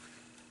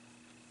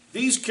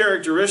 These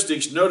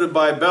characteristics noted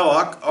by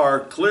Belloc are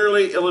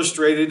clearly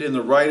illustrated in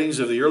the writings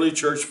of the early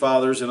church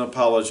fathers and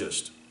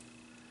apologists.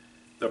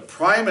 The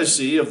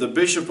primacy of the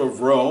Bishop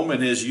of Rome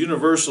and his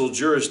universal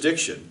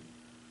jurisdiction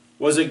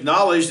was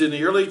acknowledged in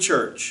the early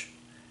church,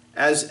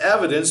 as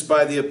evidenced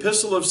by the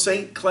Epistle of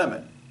St.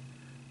 Clement,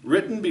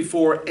 written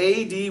before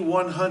AD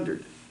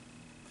 100.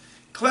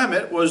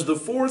 Clement was the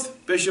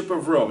 4th Bishop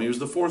of Rome. He was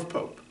the 4th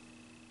Pope.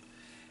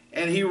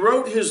 And he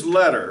wrote his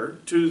letter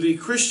to the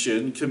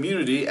Christian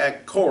community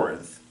at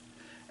Corinth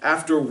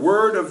after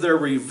word of their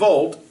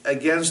revolt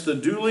against the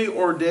duly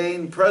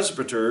ordained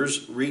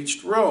presbyters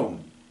reached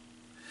Rome.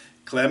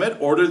 Clement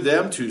ordered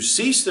them to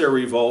cease their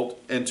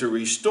revolt and to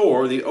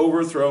restore the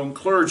overthrown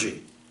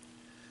clergy.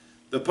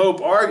 The Pope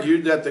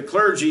argued that the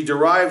clergy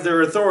derived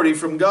their authority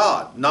from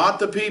God, not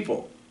the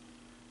people,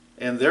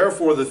 and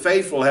therefore the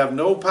faithful have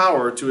no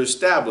power to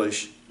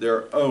establish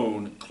their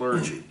own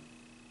clergy.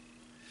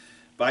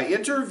 By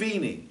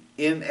intervening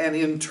in an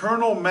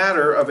internal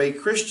matter of a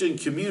Christian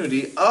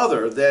community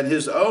other than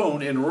his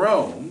own in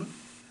Rome,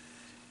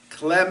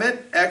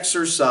 Clement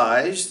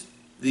exercised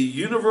the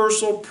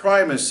universal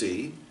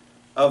primacy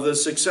of the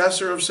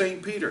successor of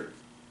St. Peter.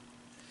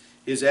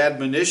 His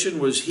admonition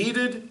was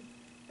heeded,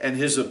 and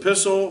his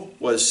epistle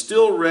was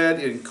still read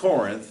in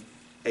Corinth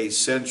a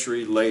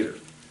century later.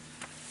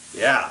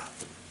 Yeah,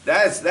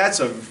 that's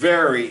a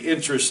very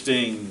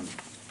interesting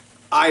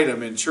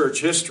item in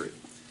church history.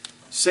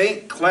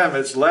 St.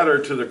 Clement's letter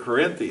to the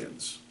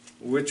Corinthians,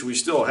 which we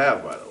still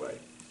have, by the way.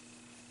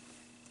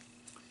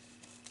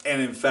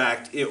 And in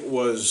fact, it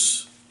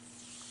was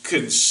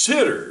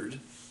considered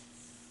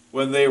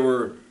when they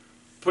were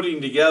putting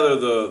together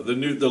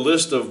the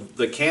list of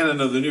the canon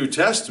of the New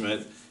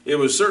Testament, it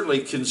was certainly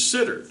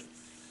considered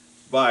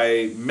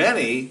by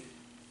many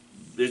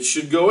it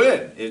should go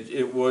in. It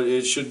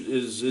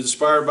is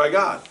inspired by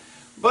God.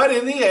 But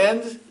in the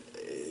end,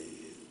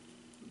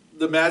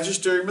 the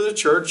magisterium of the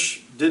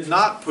church did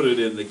not put it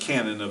in the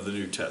canon of the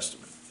New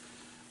Testament.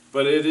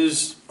 But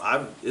it's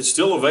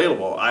still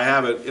available. I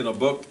have it in a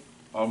book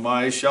on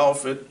my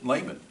shelf at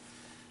Lehman.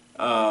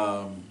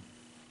 And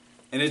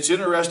it's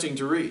interesting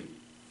to read.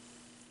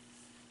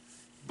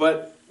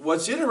 But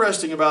what's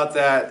interesting about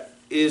that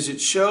is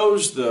it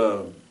shows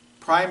the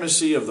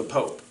primacy of the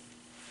Pope.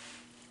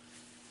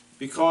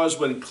 Because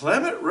when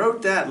Clement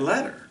wrote that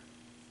letter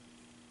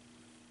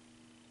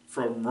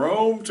from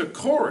Rome to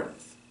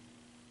Corinth,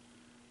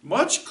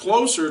 much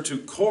closer to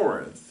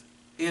Corinth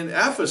in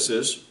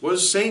Ephesus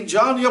was St.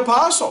 John the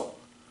Apostle.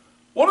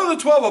 One of the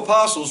 12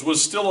 apostles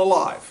was still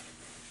alive.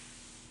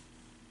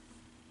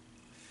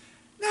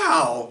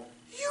 Now,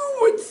 you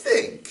would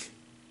think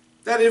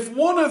that if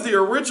one of the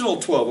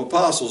original 12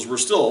 apostles were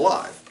still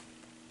alive,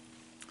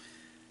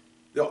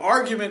 the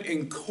argument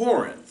in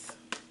Corinth,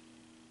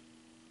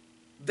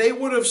 they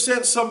would have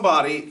sent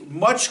somebody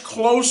much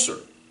closer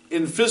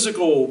in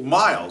physical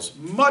miles,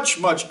 much,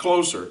 much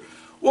closer.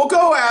 Well,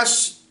 go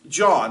ask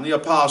John the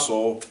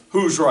Apostle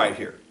who's right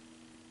here.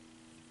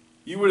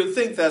 You would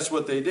think that's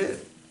what they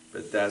did.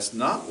 But that's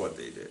not what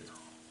they did.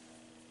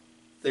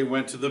 They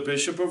went to the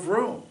Bishop of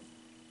Rome.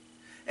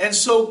 And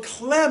so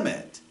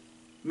Clement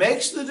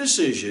makes the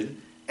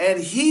decision,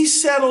 and he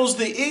settles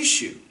the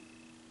issue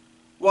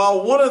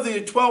while one of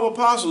the 12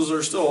 apostles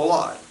are still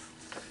alive.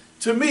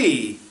 To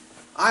me,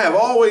 I have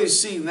always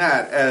seen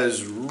that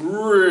as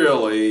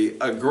really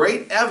a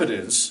great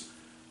evidence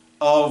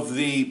of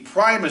the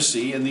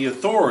primacy and the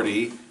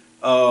authority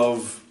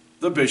of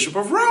the Bishop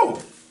of Rome.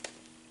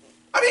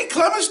 I mean,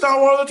 Clement's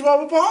not one of the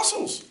 12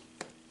 apostles.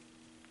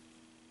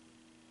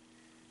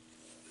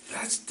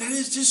 That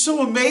is just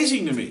so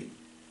amazing to me,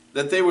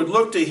 that they would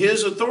look to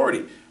his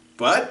authority.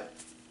 But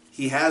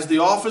he has the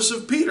office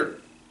of Peter.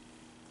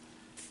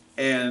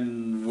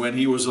 And when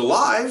he was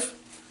alive,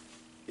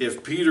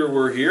 if Peter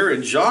were here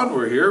and John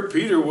were here,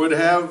 Peter would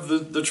have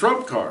the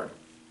trump card.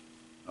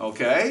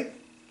 Okay?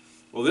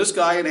 Well, this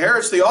guy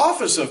inherits the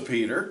office of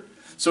Peter.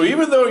 So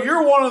even though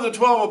you're one of the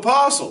 12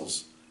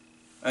 apostles,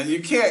 and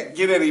you can't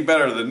get any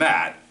better than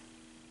that,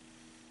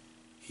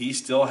 he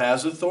still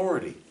has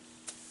authority.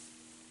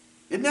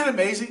 Isn't that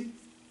amazing?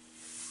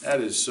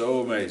 That is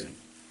so amazing.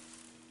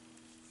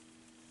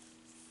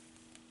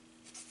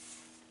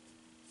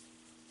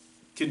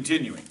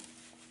 Continuing.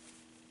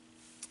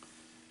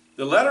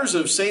 The letters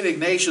of St.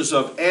 Ignatius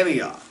of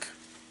Antioch,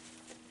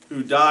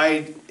 who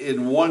died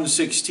in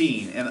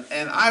 116,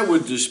 and I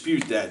would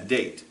dispute that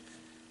date.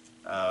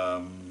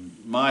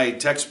 My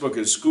textbook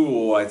at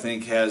school, I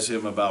think, has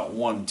him about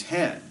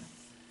 110.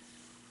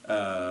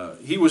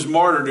 He was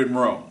martyred in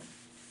Rome.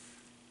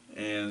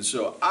 And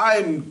so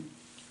I'm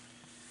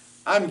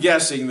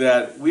guessing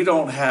that we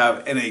don't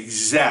have an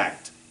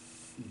exact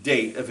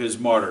date of his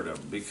martyrdom,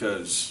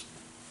 because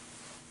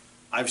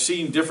I've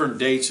seen different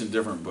dates in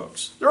different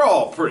books. They're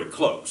all pretty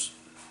close,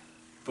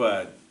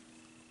 but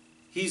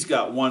he's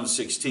got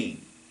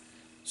 116.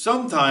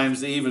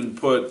 Sometimes they even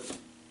put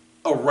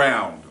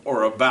around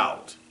or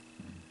about,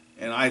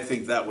 and I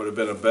think that would have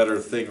been a better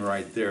thing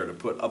right there, to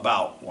put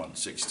about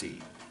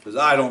 116, because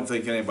I don't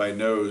think anybody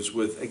knows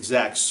with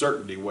exact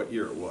certainty what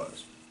year it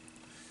was.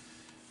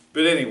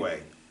 But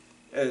anyway,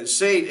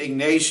 St.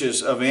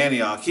 Ignatius of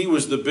Antioch, he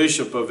was the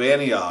bishop of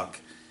Antioch,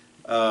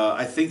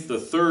 I think the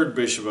third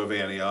bishop of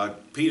Antioch,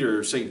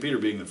 St. Peter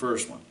being the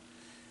first one.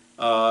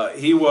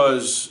 He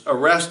was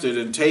arrested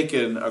and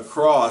taken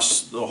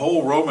across the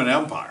whole Roman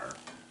Empire.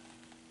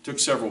 It took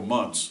several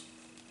months.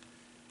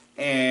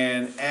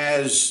 And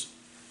as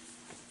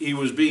he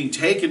was being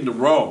taken to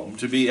Rome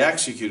to be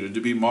executed,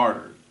 to be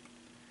martyred,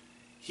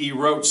 he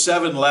wrote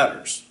 7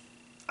 letters.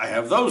 I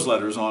have those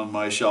letters on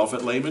my shelf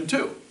at Layman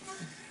too.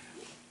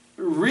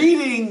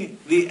 Reading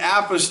the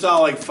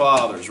Apostolic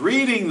Fathers,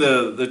 reading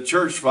the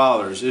Church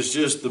Fathers is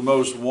just the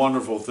most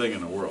wonderful thing in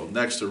the world,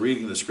 next to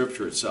reading the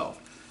Scripture itself.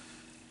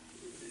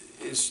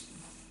 It's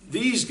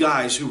these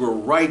guys who were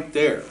right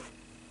there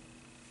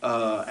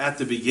at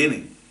the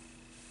beginning.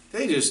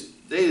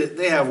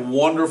 They have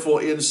wonderful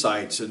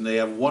insights, and they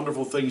have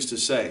wonderful things to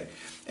say.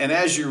 And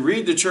as you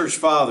read the Church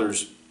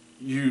Fathers,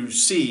 you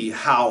see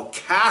how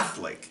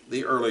Catholic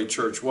the early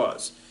church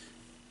was.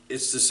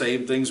 It's the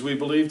same things we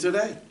believe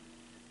today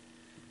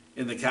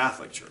in the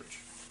Catholic Church.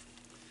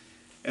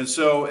 And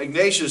so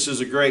Ignatius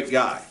is a great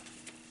guy,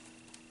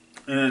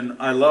 and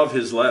I love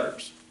his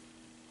letters.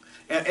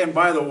 And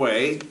by the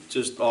way,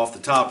 just off the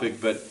topic,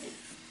 but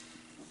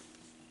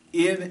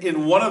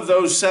in one of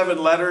those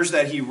 7 letters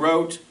that he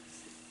wrote,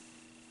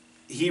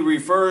 he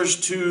refers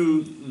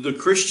to the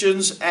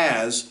Christians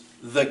as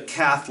the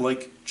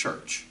Catholic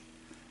Church.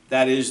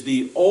 That is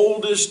the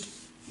oldest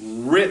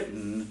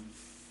written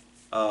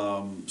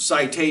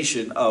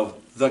citation of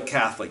the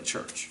Catholic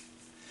Church.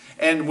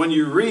 And when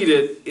you read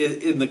it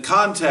in the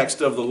context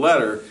of the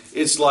letter,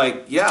 it's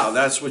like, yeah,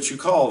 that's what you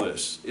call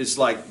this. It's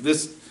like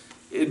this,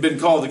 it had been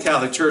called the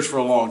Catholic Church for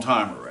a long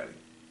time already.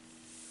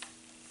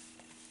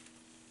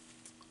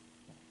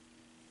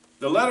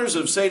 The letters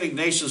of St.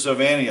 Ignatius of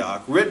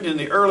Antioch, written in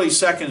the early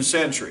 2nd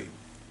century,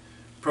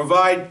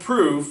 provide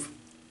proof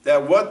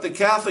that what the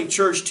Catholic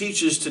Church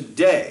teaches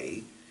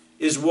today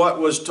is what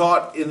was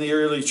taught in the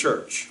early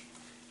church,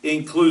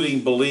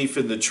 including belief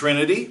in the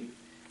Trinity,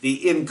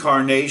 the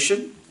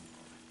Incarnation,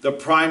 the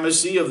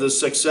primacy of the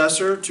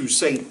successor to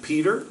St.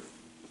 Peter,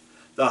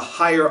 the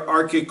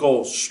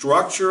hierarchical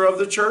structure of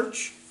the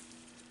church,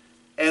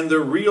 and the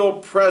real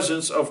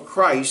presence of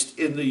Christ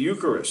in the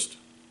Eucharist.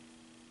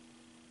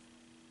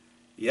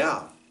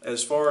 Yeah,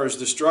 as far as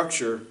the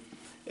structure,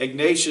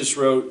 Ignatius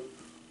wrote,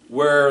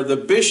 where the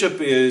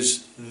bishop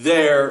is,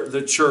 there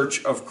the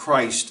church of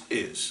Christ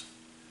is.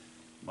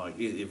 Like,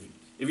 if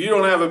you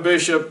don't have a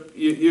bishop,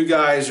 you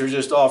guys are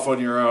just off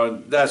on your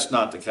own. That's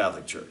not the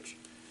Catholic Church.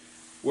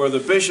 Where the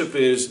bishop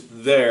is,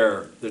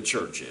 there the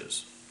church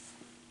is.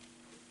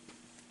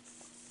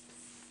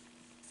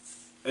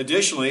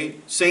 Additionally,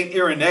 St.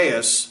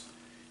 Irenaeus,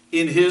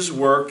 in his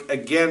work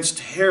Against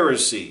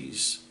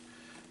Heresies,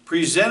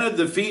 presented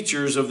the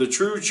features of the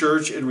true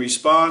church in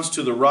response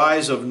to the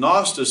rise of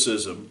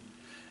Gnosticism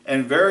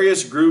and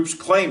various groups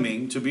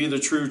claiming to be the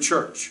true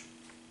church.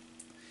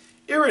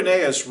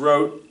 Irenaeus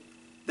wrote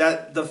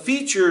that the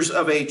features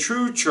of a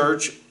true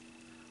church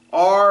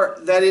are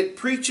that it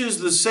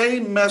preaches the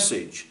same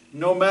message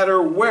no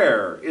matter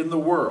where in the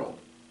world,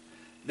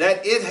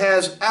 that it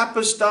has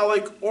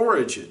apostolic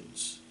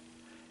origins,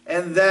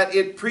 and that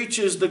it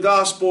preaches the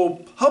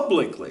gospel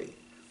publicly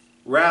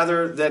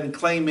rather than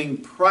claiming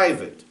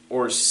private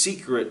or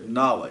secret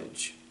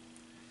knowledge.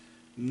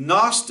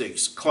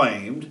 Gnostics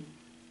claimed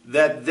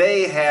that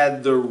they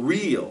had the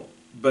real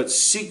but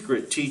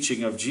secret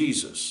teaching of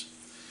Jesus,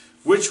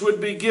 which would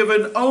be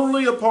given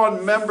only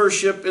upon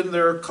membership in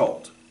their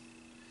cult.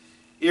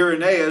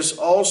 Irenaeus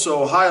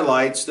also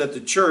highlights that the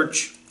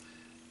church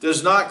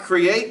does not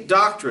create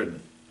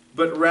doctrine,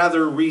 but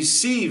rather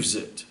receives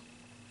it,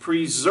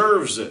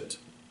 preserves it,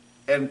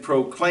 and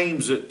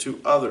proclaims it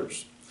to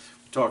others.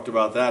 We talked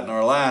about that in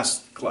our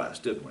last class,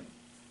 didn't we?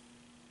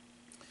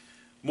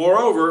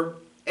 Moreover,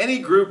 any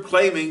group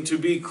claiming to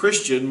be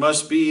Christian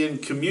must be in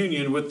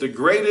communion with the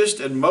greatest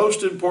and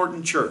most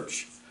important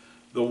church,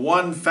 the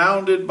one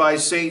founded by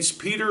Saints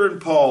Peter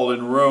and Paul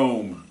in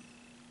Rome.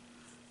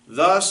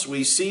 Thus,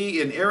 we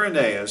see in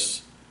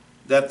Irenaeus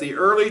that the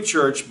early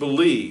church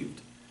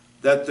believed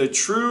that the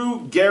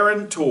true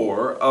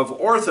guarantor of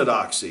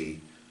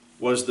orthodoxy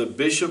was the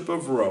Bishop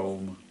of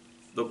Rome,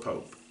 the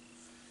Pope.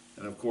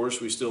 And of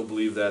course, we still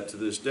believe that to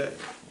this day.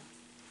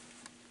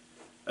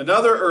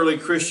 Another early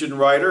Christian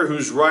writer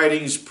whose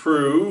writings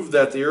prove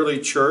that the early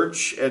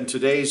church and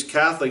today's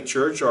Catholic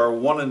Church are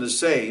one and the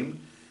same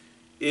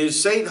is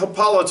Saint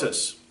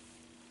Hippolytus.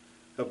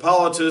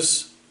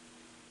 Hippolytus'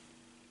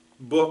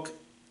 book,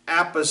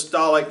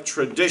 Apostolic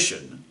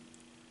Tradition,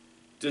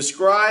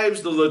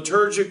 describes the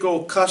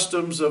liturgical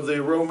customs of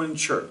the Roman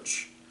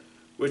Church,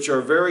 which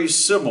are very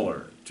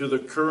similar to the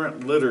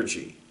current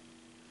liturgy.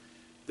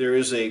 There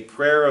is a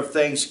prayer of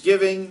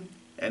thanksgiving,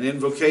 an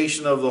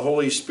invocation of the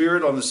Holy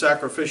Spirit on the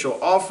sacrificial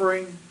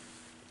offering,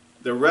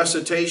 the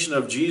recitation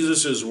of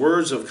Jesus'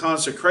 words of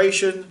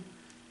consecration,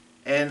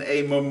 and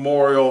a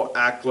memorial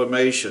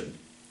acclamation.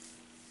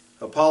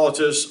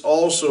 Hippolytus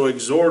also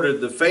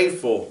exhorted the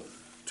faithful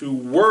to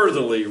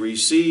worthily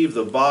receive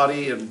the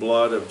body and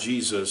blood of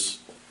Jesus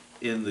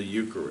in the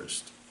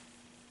Eucharist.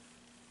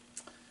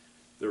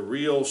 The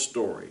real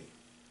story.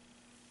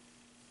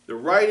 The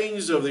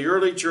writings of the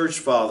early church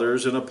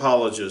fathers and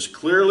apologists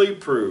clearly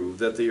prove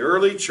that the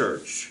early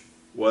church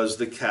was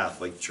the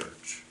Catholic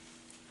Church.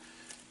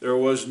 There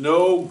was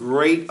no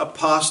great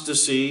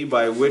apostasy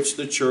by which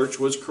the church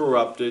was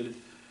corrupted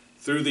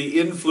through the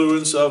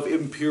influence of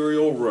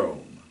imperial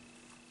Rome.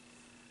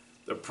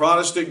 The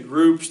Protestant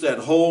groups that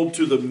hold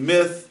to the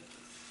myth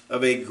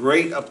of a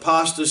great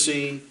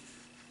apostasy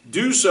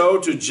do so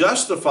to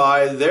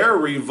justify their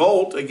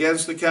revolt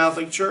against the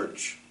Catholic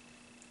Church.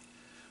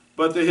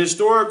 But the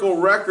historical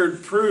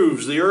record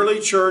proves the early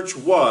church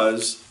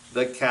was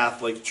the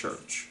Catholic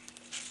Church.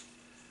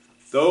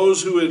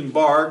 Those who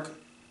embark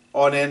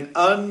on an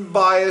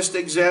unbiased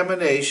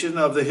examination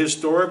of the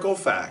historical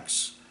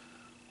facts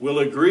will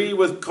agree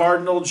with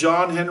Cardinal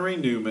John Henry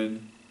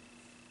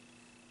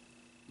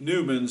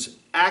Newman's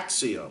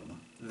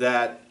axiom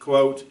that,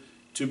 quote,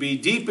 "to be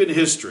deep in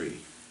history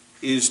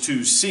is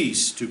to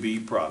cease to be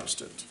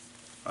Protestant,"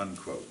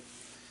 unquote.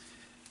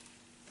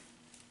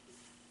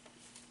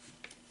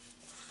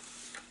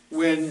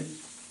 When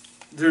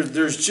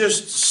there's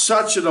just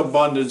such an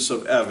abundance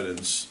of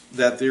evidence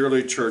that the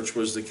early church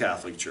was the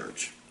Catholic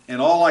Church.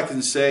 And all I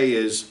can say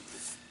is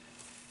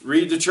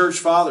read the church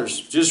fathers.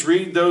 Just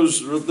read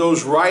those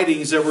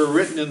writings that were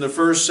written in the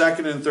 1st,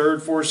 2nd, and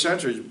 3rd, 4th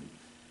centuries.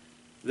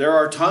 There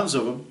are tons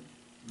of them.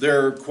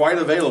 They're quite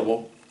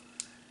available.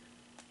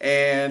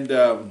 And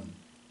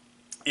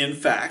in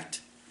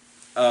fact,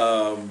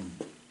 Ann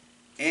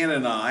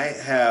and I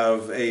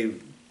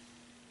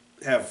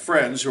have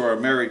friends who are a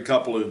married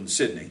couple in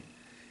Sydney,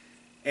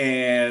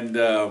 and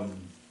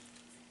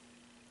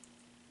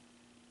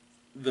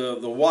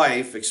the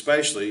wife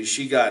especially,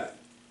 she got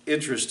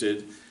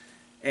interested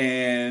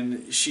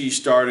and she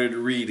started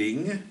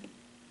reading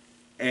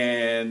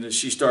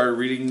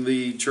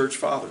the church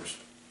fathers,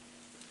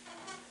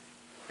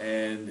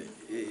 and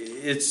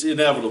it's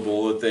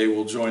inevitable that they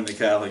will join the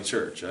Catholic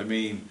Church. I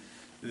mean,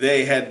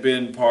 they had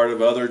been part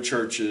of other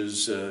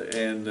churches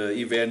and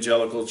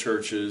evangelical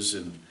churches,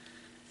 and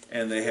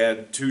they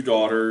had 2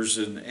 daughters,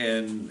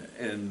 and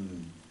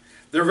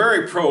they're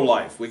very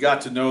pro-life. We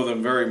got to know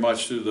them very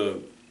much through the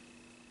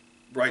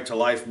Right to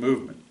Life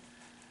movement.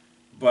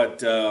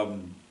 But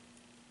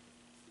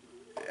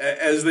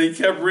as they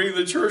kept reading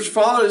the church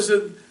fathers, they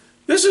said,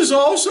 "This is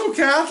also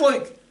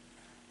Catholic.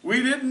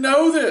 We didn't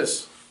know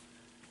this.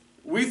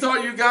 We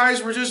thought you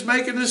guys were just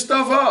making this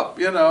stuff up,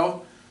 you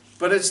know."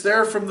 But it's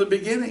there from the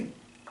beginning.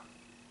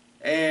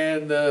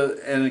 And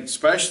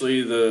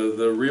especially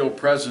the real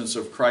presence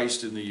of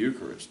Christ in the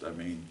Eucharist. I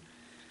mean,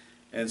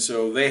 and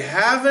so they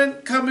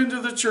haven't come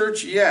into the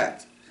church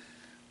yet,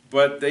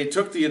 but they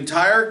took the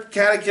entire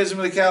Catechism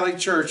of the Catholic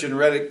Church and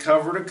read it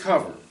cover to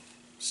cover,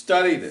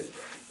 studied it,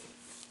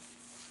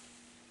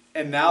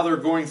 and now they're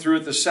going through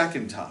it the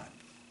second time.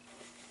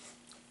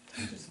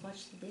 I just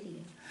watched the video.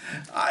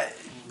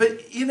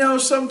 But you know,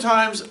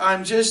 sometimes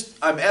I'm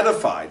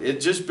edified.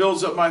 It just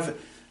builds up my faith.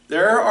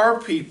 There are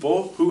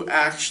people who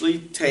actually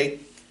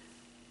take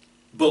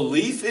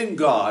belief in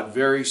God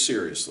very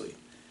seriously,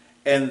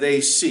 and they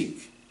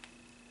seek.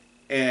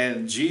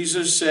 And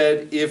Jesus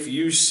said, if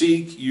you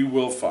seek, you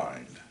will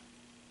find.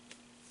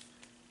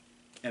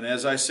 And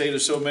as I say to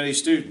so many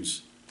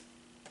students,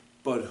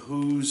 but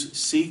who's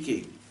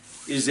seeking?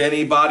 Is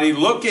anybody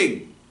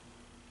looking?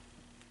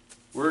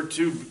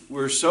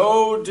 We're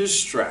so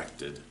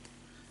distracted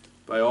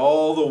by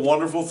all the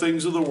wonderful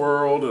things of the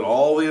world and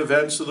all the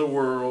events of the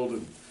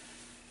world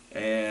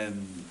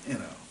and you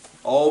know,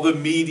 all the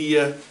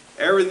media,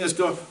 everything that's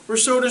going. We're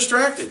so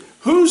distracted.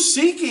 Who's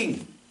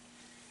seeking?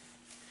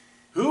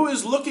 Who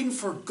is looking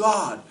for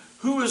God?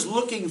 Who is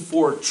looking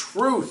for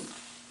truth?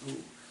 Ooh,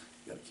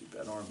 you got to keep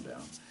that arm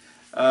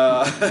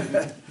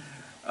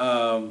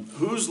down.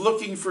 Who's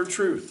looking for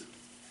truth?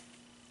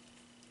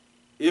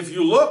 If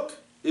you look,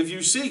 if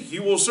you seek,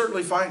 you will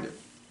certainly find it.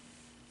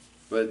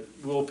 But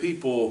will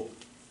people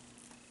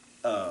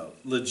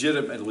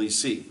legitimately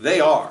seek? They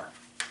are.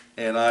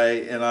 And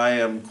I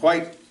am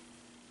quite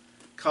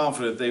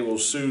confident they will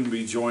soon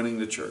be joining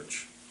the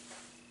church.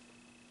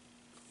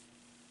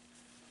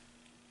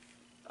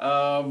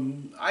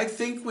 I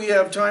think we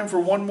have time for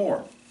one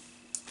more.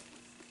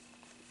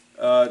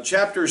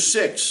 Chapter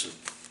 6,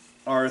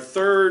 our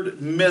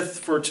third myth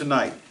for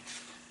tonight.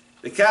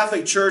 The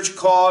Catholic Church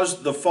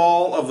caused the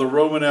fall of the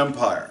Roman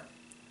Empire.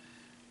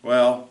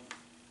 Well,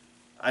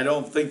 I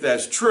don't think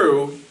that's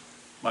true.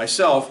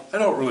 Myself, I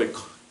don't really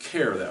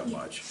care that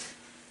much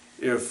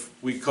if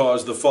we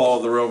caused the fall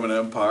of the Roman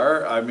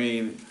Empire. I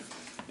mean,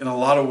 in a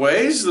lot of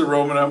ways, the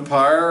Roman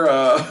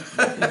Empire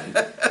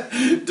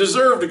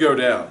deserved to go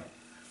down.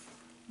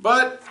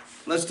 But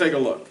let's take a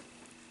look.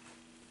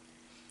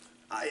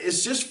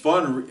 It's just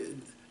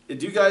fun. Do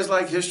you guys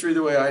like history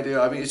the way I do?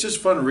 I mean, it's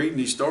just fun reading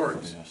these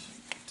stories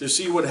to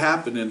see what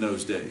happened in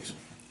those days.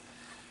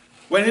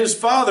 When his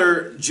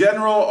father,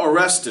 General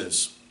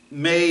Orestes,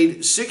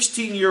 made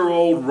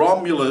 16-year-old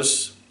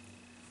Romulus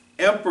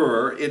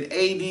emperor in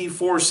AD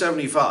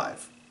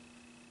 475,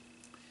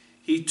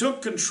 he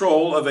took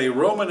control of a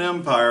Roman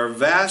Empire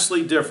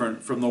vastly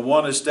different from the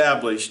one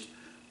established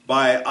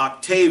by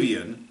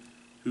Octavian,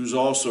 who's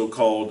also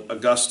called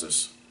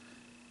Augustus,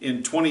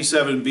 in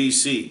 27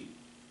 BC.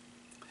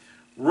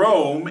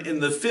 Rome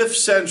in the 5th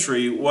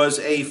century was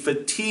a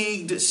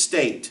fatigued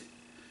state,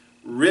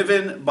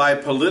 riven by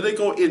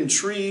political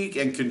intrigue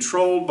and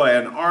controlled by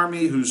an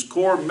army whose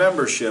core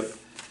membership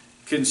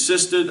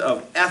consisted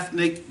of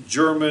ethnic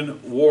German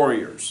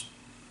warriors.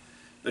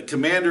 The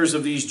commanders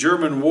of these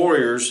German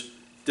warriors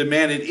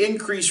demanded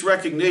increased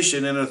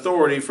recognition and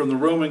authority from the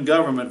Roman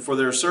government for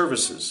their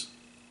services.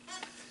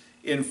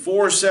 In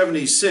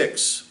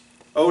 476,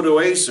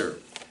 Odoacer,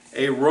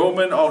 a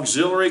Roman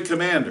auxiliary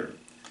commander,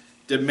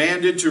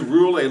 demanded to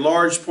rule a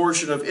large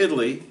portion of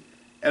Italy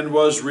and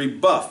was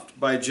rebuffed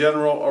by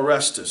General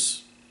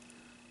Orestes.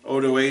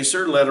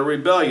 Odoacer led a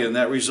rebellion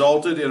that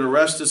resulted in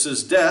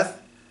Orestes'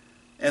 death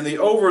and the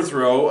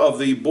overthrow of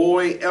the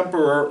boy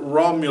Emperor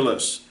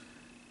Romulus,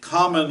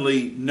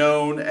 commonly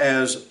known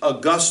as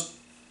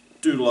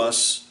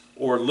Augustulus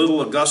or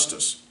Little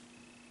Augustus.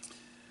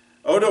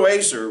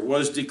 Odoacer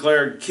was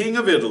declared king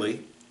of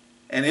Italy,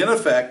 and in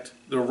effect,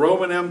 the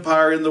Roman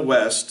Empire in the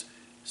West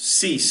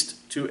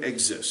ceased to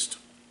exist.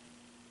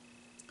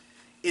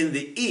 In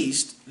the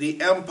East, the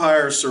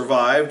empire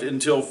survived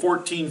until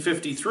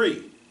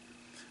 1453,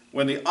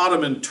 when the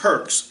Ottoman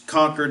Turks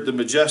conquered the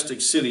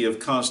majestic city of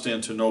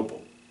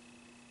Constantinople.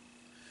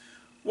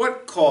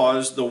 What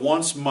caused the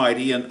once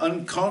mighty and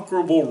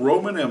unconquerable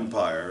Roman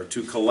Empire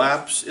to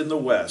collapse in the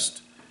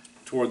West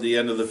toward the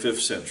end of the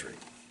 5th century?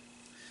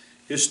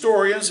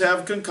 Historians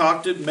have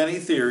concocted many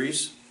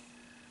theories,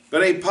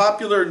 but a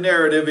popular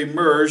narrative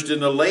emerged in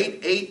the late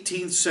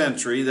 18th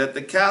century that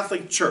the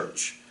Catholic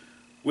Church,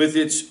 with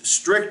its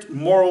strict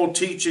moral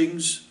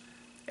teachings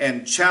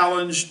and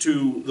challenge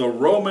to the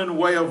Roman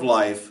way of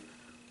life,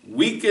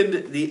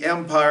 weakened the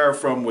empire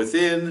from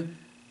within,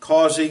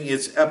 causing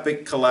its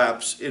epic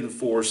collapse in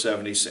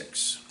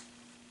 476.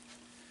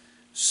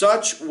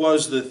 Such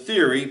was the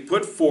theory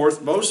put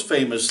forth most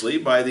famously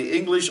by the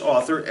English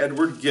author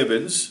Edward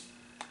Gibbon,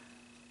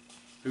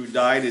 who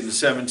died in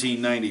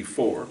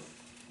 1794.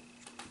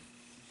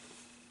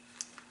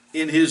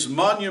 In his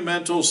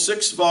monumental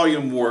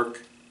 6-volume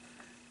work,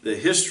 The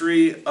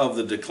History of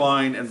the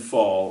Decline and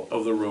Fall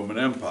of the Roman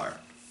Empire.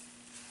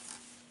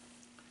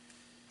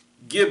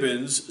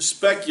 Gibbons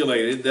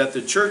speculated that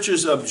the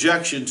Church's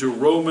objection to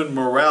Roman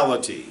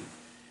morality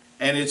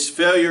and its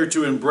failure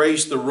to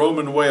embrace the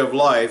Roman way of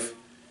life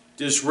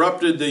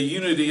disrupted the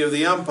unity of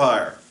the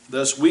empire,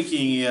 thus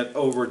weakening it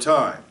over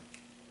time.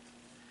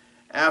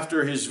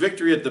 After his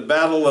victory at the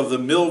Battle of the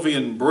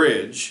Milvian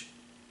Bridge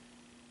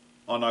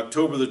on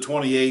October the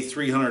 28th,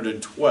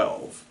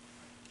 312,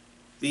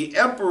 the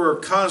Emperor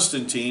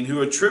Constantine,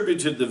 who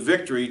attributed the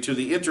victory to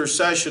the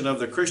intercession of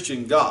the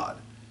Christian God,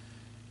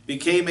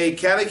 became a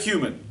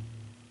catechumen,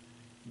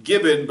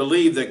 Gibbon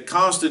believed that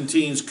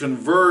Constantine's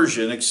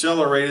conversion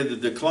accelerated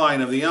the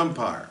decline of the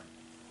empire.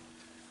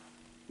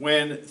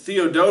 When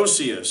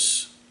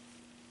Theodosius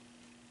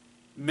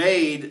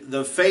made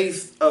the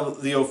faith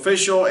of the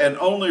official and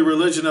only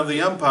religion of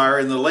the empire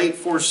in the late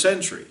 4th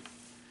century,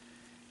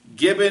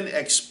 Gibbon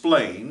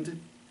explained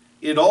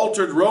it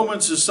altered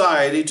Roman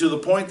society to the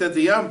point that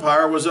the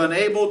empire was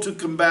unable to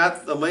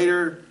combat the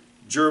later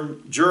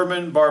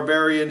German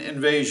barbarian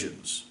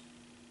invasions.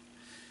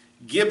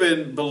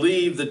 Gibbon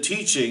believed the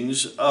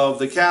teachings of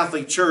the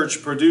Catholic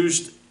Church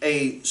produced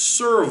a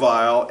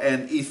servile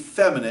and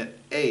effeminate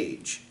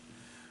age,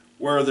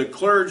 where the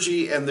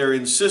clergy and their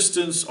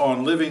insistence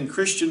on living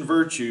Christian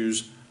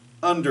virtues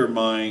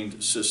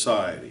undermined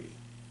society.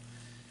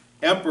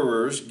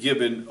 Emperors,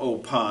 Gibbon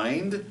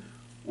opined,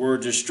 were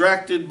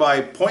distracted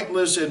by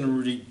pointless and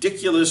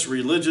ridiculous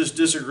religious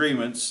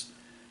disagreements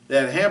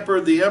that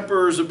hampered the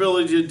emperor's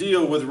ability to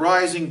deal with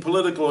rising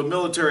political and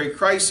military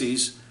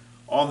crises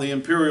on the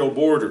imperial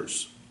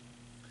borders.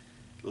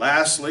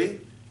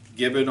 Lastly,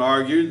 Gibbon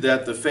argued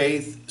that the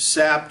faith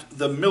sapped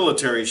the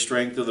military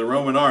strength of the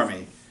Roman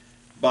army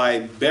by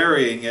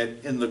burying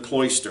it in the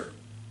cloister.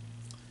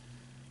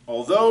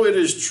 Although it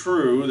is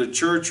true the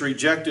church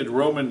rejected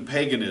Roman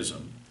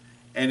paganism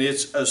and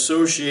its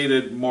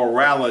associated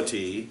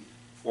morality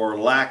or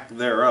lack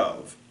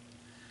thereof,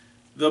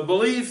 the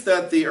belief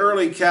that the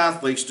early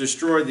Catholics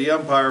destroyed the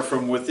empire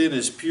from within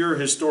is pure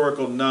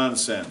historical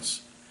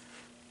nonsense,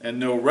 and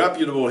no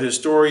reputable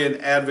historian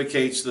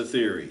advocates the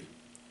theory.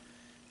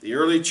 The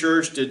early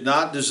church did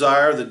not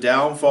desire the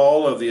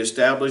downfall of the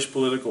established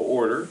political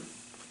order,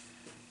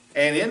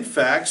 and in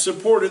fact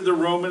supported the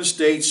Roman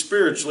state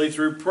spiritually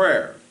through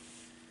prayer,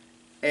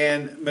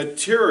 and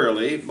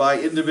materially by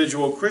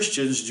individual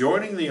Christians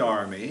joining the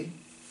army,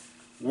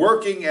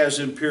 working as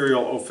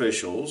imperial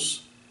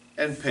officials,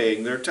 and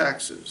paying their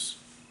taxes.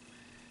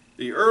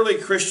 The early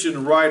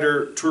Christian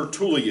writer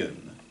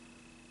Tertullian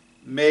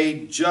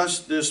made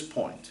just this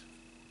point.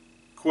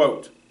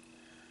 Quote,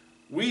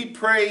 "We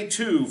pray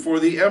too for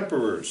the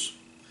emperors.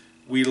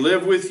 We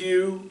live with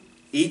you,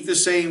 eat the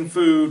same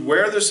food,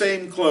 wear the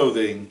same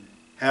clothing,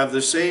 have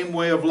the same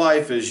way of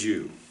life as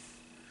you.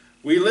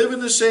 We live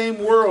in the same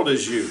world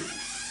as you.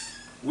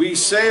 We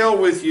sail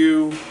with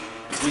you,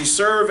 we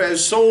serve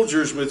as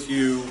soldiers with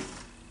you,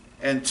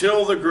 and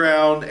till the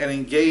ground and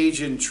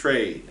engage in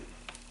trade."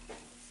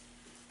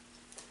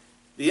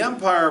 The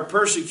empire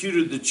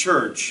persecuted the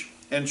church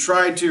and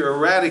tried to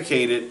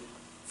eradicate it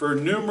for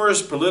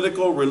numerous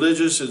political,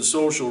 religious, and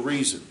social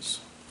reasons.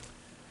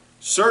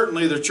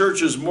 Certainly the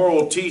church's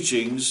moral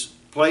teachings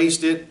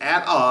placed it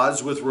at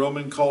odds with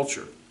Roman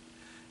culture,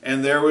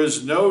 and there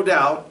was no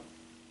doubt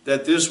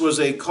that this was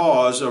a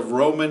cause of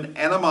Roman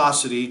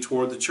animosity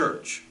toward the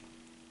church.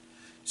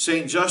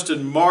 St.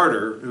 Justin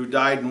Martyr, who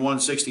died in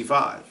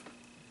 165,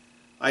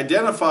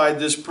 identified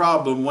this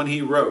problem when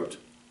he wrote,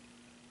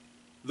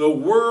 "The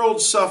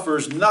world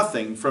suffers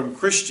nothing from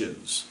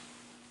Christians,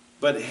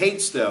 but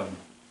hates them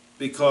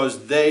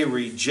because they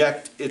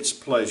reject its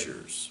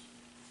pleasures."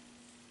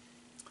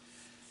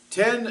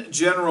 10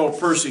 general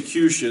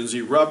persecutions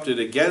erupted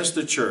against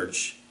the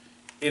church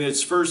in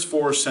its first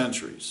 4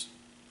 centuries.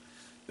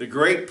 The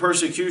great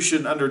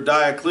persecution under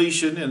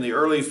Diocletian in the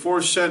early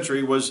 4th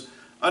century was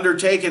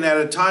undertaken at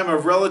a time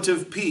of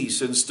relative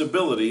peace and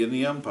stability in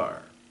the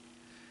empire,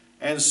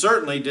 and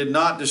certainly did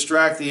not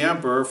distract the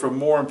emperor from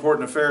more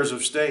important affairs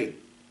of state,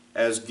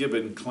 as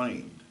Gibbon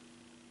claimed.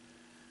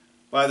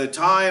 By the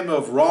time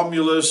of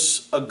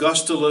Romulus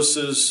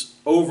Augustulus's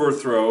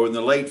overthrow in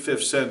the late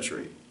 5th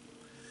century,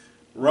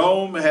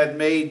 Rome had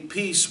made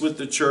peace with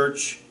the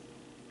church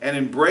and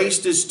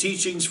embraced its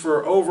teachings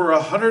for over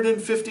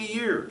 150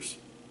 years.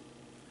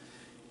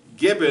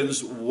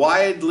 Gibbon's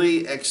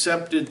widely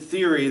accepted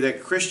theory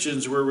that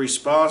Christians were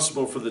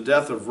responsible for the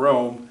death of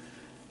Rome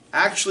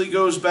actually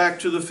goes back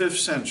to the 5th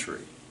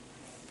century.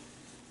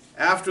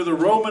 After the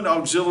Roman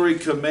auxiliary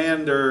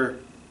commander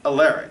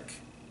Alaric,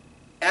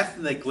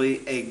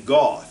 ethnically a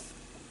Goth,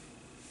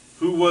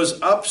 who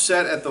was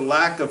upset at the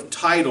lack of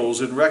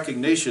titles and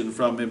recognition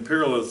from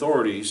imperial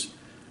authorities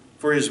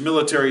for his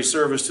military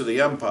service to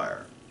the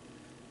empire,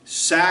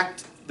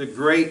 sacked the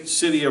great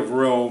city of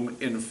Rome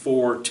in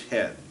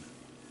 410.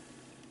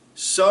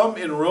 Some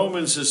in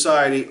Roman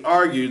society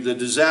argued the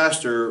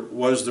disaster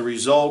was the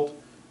result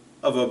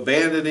of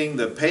abandoning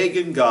the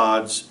pagan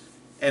gods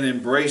and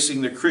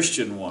embracing the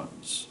Christian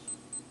ones.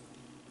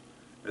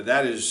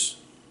 That is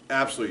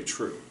absolutely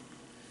true.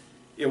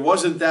 It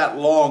wasn't that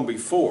long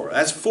before.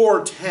 That's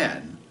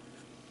 410.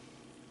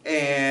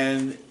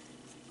 And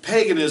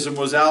paganism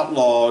was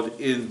outlawed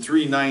in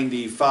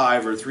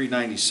 395 or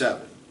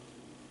 397.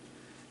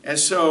 And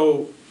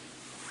so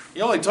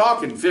you're only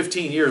talking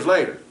 15 years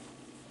later.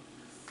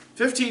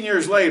 15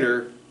 years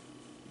later,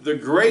 the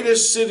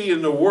greatest city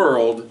in the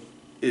world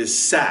is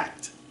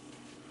sacked.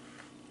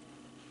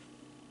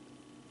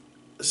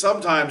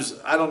 Sometimes,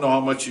 I don't know how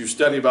much you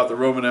study about the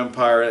Roman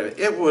Empire,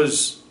 it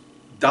was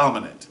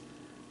dominant.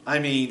 I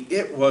mean,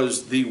 it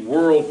was the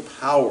world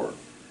power.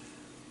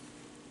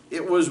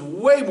 it was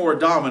way more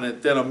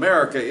dominant than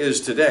America is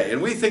today.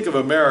 And we think of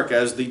America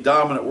as the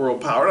dominant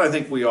world power, and I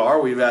think we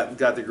are. We've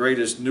got the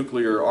greatest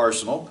nuclear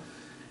arsenal.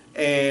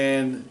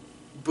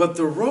 But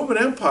the Roman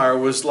Empire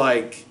was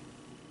like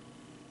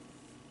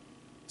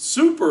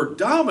super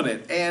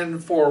dominant,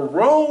 and for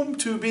Rome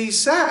to be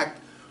sacked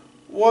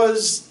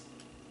was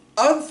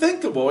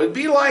unthinkable. It'd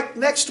be like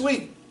next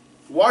week,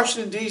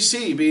 Washington,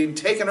 D.C. being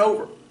taken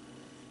over.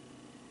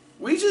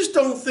 We just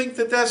don't think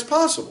that that's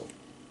possible.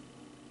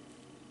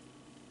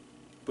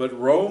 But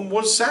Rome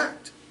was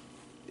sacked.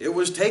 It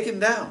was taken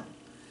down.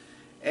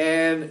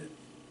 And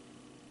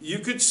you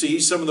could see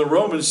some of the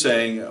Romans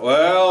saying,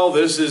 well,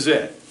 this is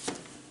it.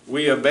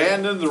 We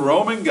abandoned the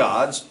Roman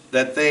gods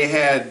that they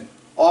had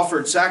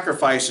offered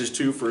sacrifices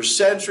to for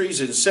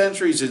centuries and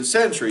centuries and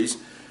centuries.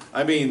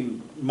 I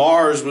mean,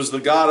 Mars was the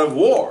god of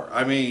war.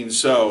 I mean,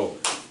 so,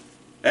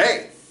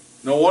 hey,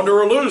 no wonder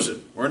we're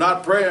losing. We're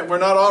not praying, we're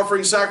not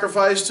offering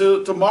sacrifice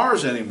to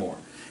Mars anymore.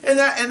 And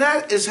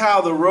that is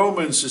how the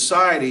Roman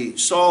society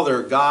saw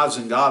their gods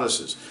and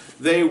goddesses.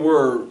 They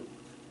were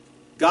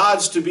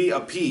gods to be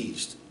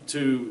appeased,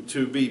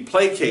 to be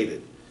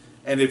placated.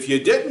 And if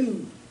you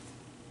didn't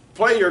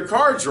play your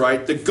cards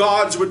right, the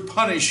gods would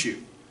punish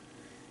you.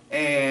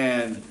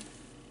 And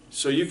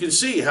so you can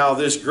see how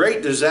this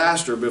great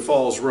disaster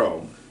befalls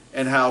Rome,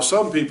 and how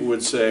some people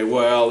would say,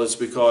 well, it's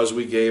because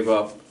we gave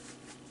up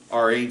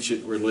our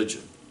ancient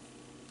religion.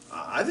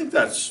 I think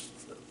that's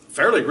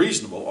fairly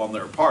reasonable on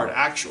their part,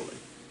 actually.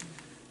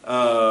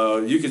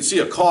 You can see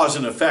a cause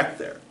and effect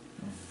there.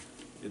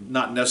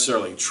 Not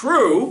necessarily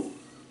true,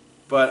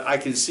 but I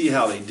can see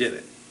how they did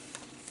it.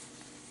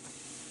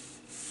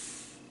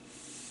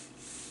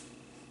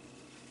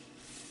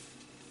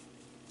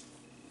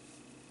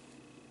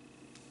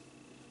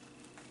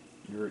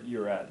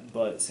 You're at,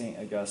 but St.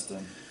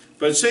 Augustine.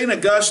 But St.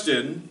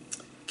 Augustine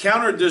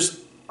countered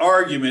this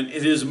argument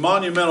in his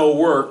monumental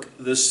work,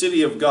 The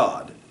City of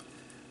God,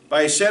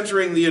 by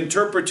centering the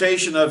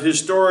interpretation of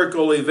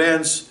historical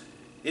events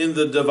in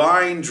the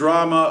divine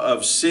drama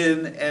of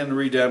sin and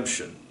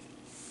redemption.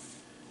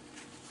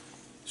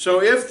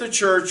 So if the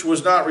church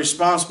was not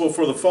responsible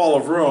for the fall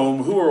of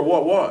Rome, who or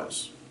what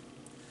was?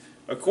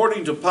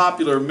 According to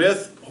popular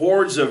myth,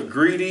 hordes of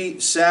greedy,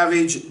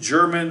 savage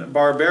German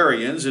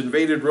barbarians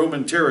invaded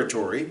Roman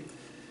territory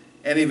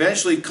and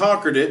eventually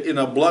conquered it in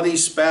a bloody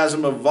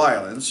spasm of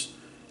violence,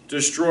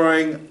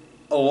 destroying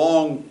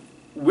along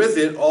with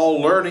it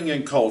all learning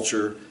and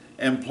culture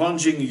and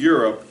plunging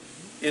Europe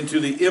into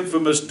the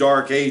infamous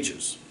Dark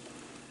Ages.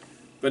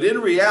 But in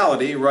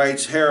reality,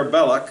 writes Herr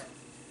Belloc,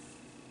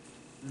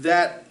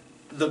 that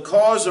the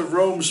cause of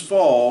Rome's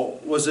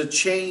fall was a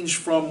change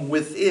from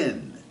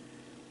within.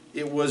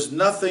 It was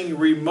nothing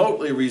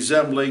remotely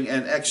resembling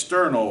an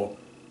external,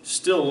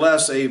 still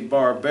less a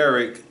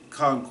barbaric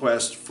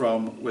conquest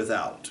from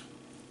without.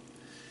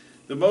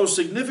 The most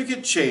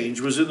significant change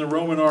was in the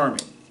Roman army.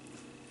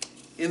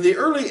 In the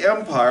early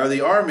empire, the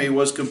army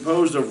was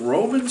composed of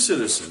Roman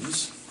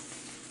citizens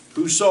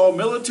who saw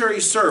military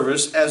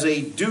service as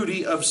a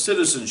duty of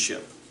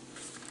citizenship.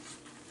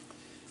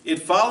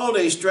 It followed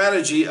a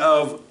strategy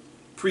of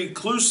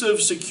preclusive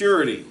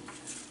security,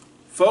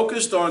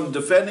 focused on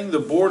defending the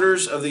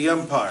borders of the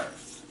empire.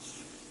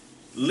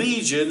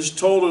 Legions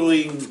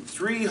totaling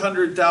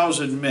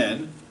 300,000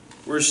 men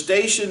were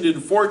stationed in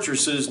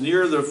fortresses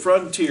near the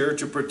frontier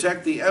to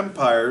protect the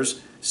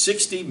empire's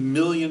 60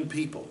 million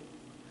people.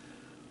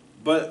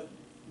 But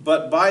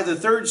by the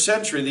 3rd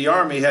century, the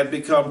army had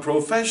become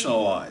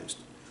professionalized,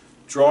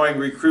 drawing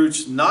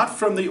recruits not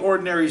from the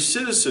ordinary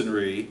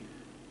citizenry,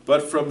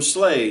 but from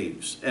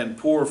slaves and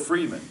poor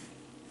freemen.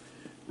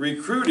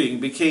 Recruiting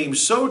became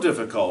so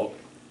difficult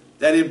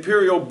that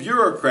imperial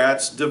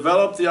bureaucrats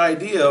developed the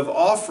idea of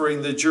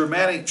offering the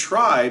Germanic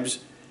tribes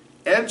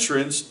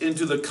entrance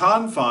into the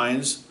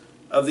confines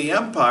of the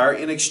empire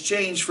in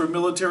exchange for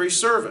military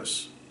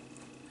service.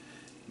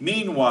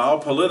 Meanwhile,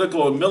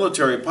 political and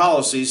military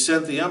policies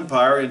sent the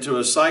empire into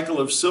a cycle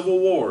of civil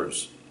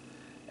wars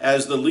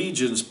as the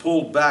legions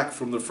pulled back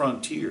from the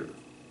frontier.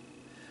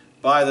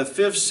 By the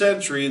 5th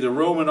century, the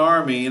Roman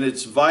army and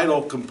its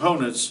vital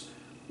components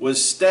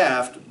was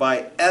staffed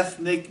by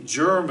ethnic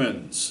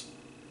Germans,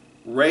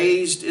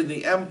 raised in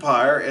the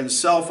empire and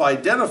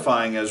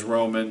self-identifying as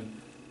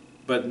Roman,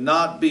 but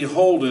not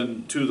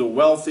beholden to the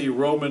wealthy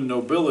Roman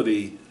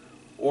nobility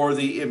or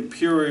the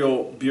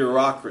imperial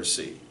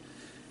bureaucracy.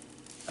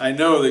 I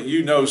know that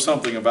you know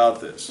something about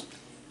this.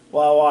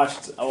 Well,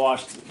 I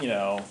watched,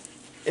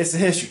 it's the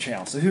History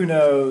Channel, so who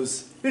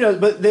knows,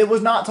 but they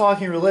was not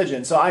talking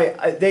religion,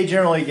 so they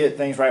generally get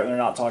things right when they're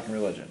not talking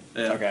religion,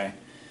 Yeah. okay?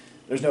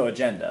 There's no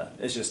agenda,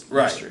 it's just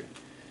Right. history.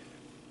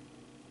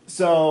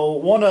 So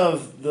one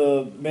of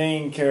the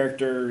main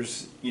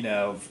characters,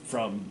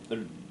 from the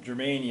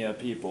Germania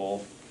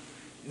people,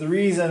 the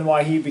reason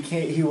why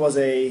he was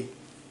a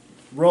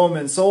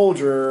Roman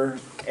soldier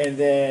and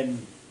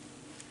then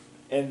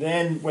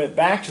went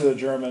back to the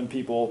German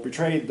people,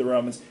 betrayed the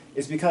Romans,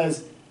 is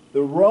because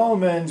the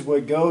Romans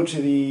would go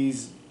to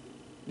these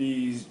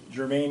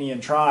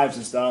Germanian tribes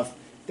and stuff.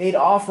 They'd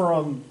offer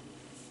them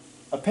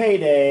a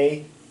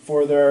payday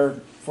for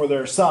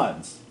their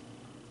sons,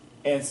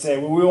 and say,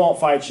 well, we won't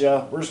fight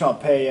you. We're just going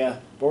to pay you,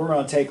 but we're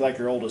going to take like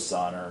your oldest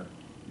son or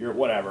your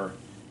whatever,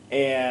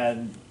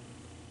 and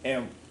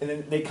then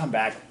they come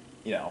back,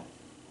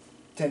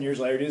 10 years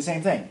later, do the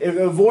same thing. It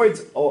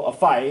avoids a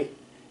fight,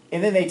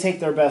 and then they take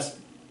their best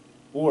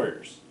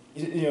warriors,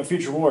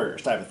 future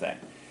warriors type of thing.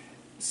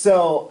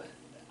 So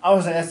I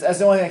was saying that's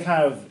the only thing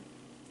kind of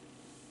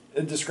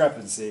a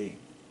discrepancy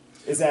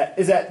is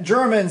that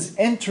Germans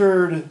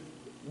entered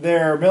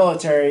their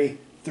military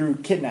through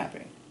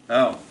kidnapping.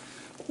 Oh.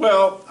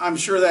 Well, I'm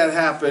sure that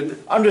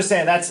happened. I'm just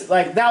saying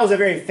that was a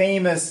very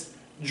famous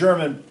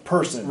German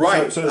person.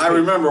 Right. So to I speak.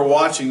 remember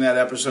watching that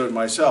episode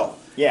myself.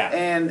 Yeah.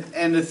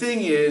 And the thing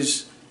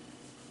is,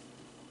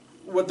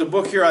 what the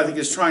book here I think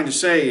is trying to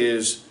say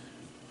is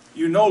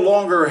you no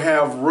longer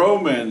have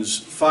Romans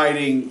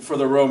fighting for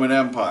the Roman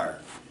Empire.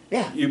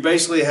 Yeah. You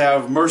basically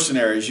have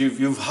mercenaries.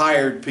 You've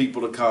hired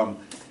people to come.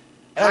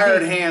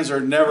 Hired hands are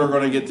never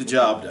going to get the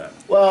job done.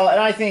 Well, and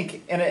I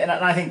think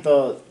I think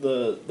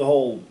the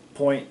whole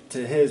point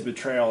to his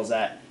betrayal is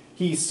that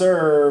he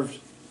served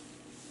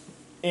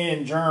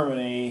in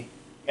Germany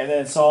and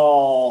then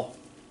saw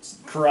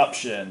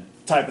corruption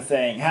type of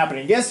thing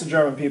happening against the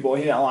German people.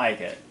 He didn't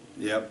like it.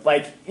 Yep.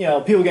 Like,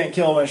 people getting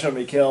killed when they shouldn't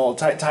be killed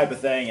type of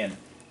thing, and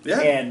Yeah.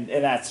 and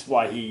that's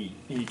why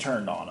he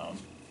turned on them.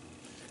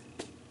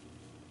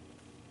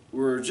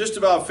 We're just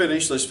about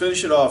finished. Let's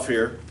finish it off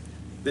here.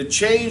 The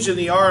change in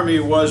the army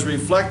was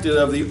reflective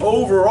of the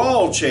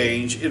overall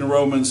change in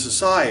Roman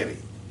society.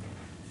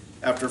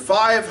 After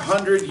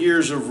 500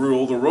 years of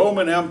rule, the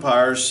Roman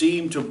Empire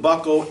seemed to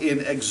buckle in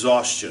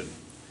exhaustion.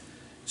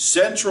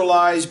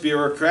 Centralized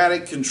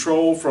bureaucratic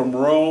control from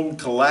Rome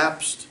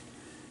collapsed,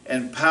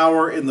 and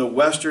power in the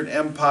Western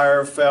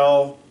Empire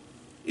fell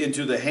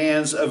into the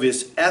hands of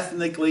its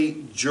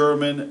ethnically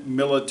German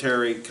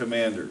military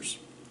commanders.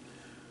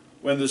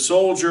 When the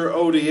soldier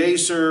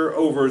Odoacer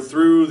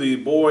overthrew the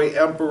boy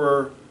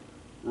emperor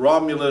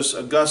Romulus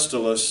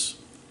Augustulus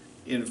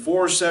in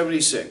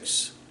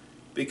 476,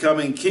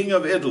 becoming king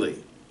of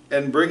Italy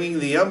and bringing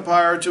the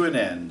empire to an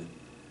end,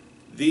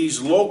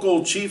 these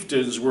local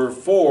chieftains were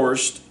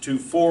forced to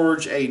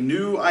forge a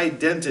new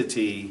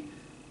identity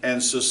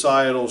and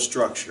societal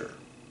structure.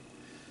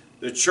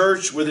 The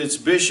church, with its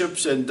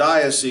bishops and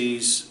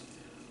dioceses,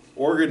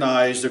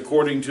 organized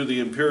according to the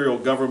imperial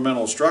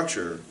governmental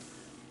structure,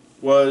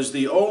 was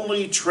the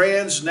only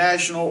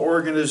transnational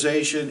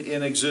organization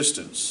in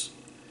existence,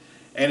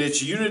 and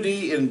its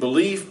unity in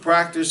belief,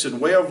 practice,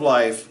 and way of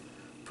life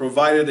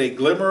provided a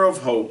glimmer of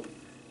hope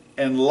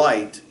and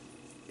light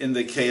in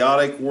the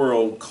chaotic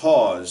world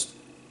caused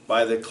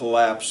by the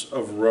collapse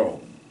of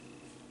Rome.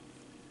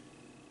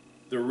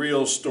 The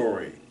real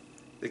story.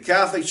 The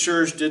Catholic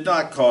Church did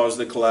not cause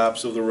the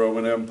collapse of the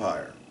Roman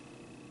Empire.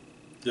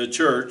 The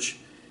Church,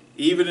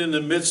 even in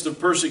the midst of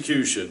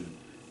persecution,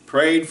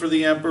 prayed for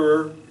the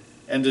emperor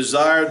and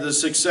desired the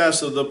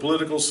success of the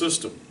political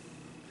system.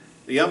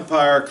 The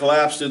empire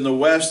collapsed in the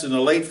West in the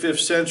late 5th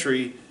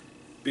century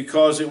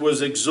because it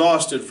was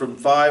exhausted from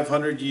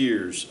 500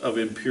 years of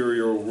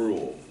imperial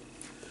rule.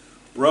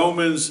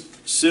 Romans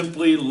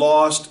simply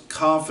lost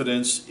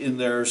confidence in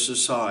their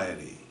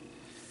society.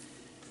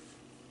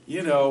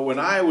 When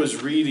I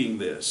was reading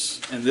this,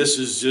 and this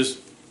is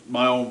just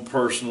my own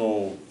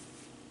personal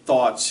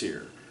thoughts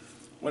here,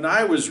 when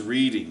I was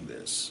reading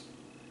this,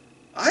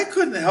 I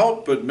couldn't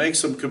help but make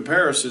some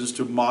comparisons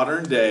to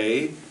modern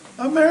day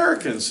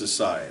American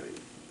society.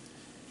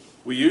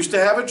 We used to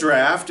have a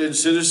draft and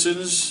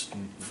citizens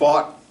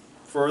fought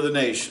for the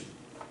nation.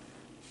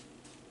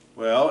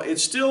 Well,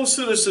 it's still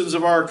citizens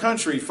of our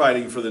country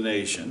fighting for the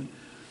nation,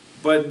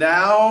 but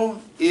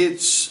now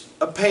it's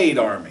a paid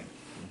army.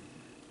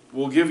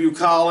 We'll give you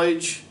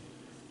college,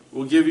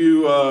 we'll give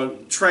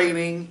you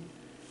training,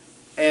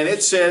 and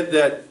it said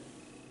that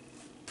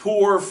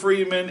poor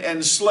freemen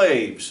and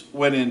slaves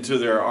went into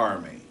their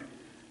army.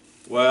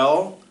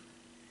 Well,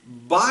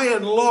 by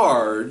and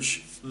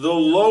large, the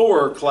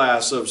lower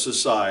class of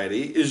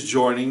society is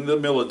joining the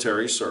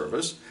military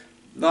service.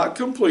 Not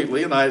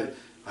completely, and I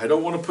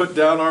don't want to put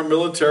down our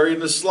military in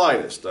the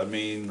slightest. I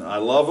mean, I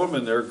love them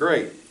and they're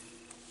great.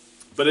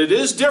 But it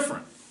is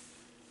different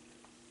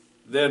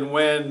than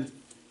when,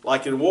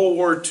 like in World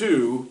War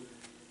II,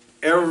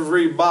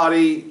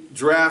 everybody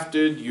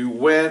drafted, you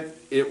went,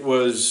 it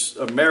was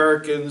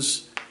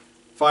Americans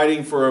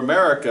fighting for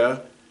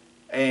America,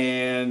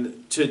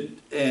 and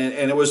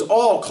it was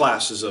all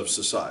classes of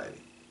society.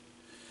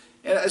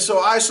 And so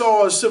I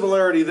saw a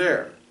similarity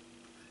there.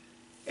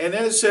 And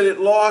then it said it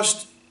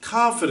lost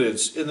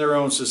confidence in their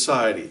own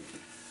society.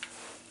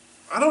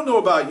 I don't know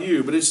about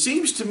you, but it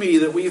seems to me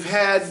that we've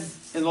had,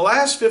 in the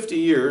last 50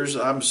 years,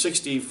 I'm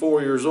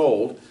 64 years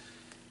old,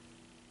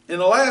 in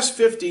the last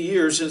 50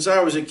 years since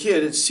I was a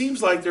kid, it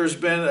seems like there's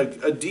been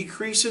a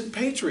decrease in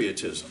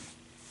patriotism.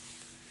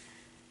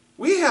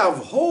 We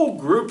have whole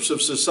groups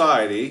of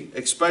society,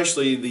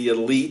 especially the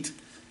elite,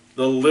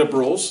 the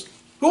liberals,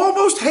 who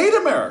almost hate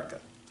America.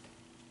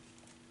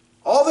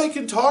 All they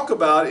can talk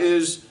about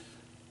is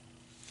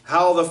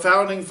how the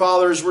founding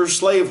fathers were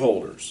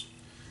slaveholders,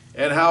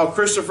 and how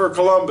Christopher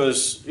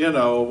Columbus,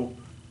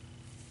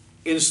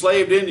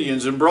 enslaved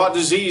Indians and brought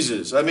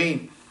diseases. I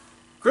mean,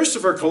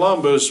 Christopher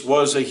Columbus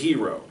was a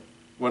hero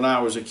when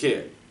I was a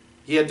kid.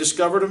 He had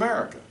discovered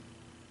America.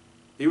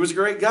 He was a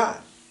great guy.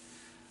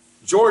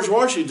 George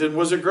Washington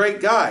was a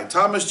great guy.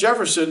 Thomas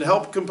Jefferson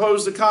helped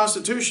compose the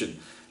Constitution.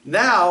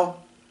 Now,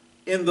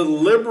 in the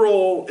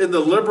liberal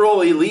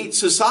elite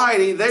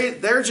society,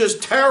 they're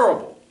just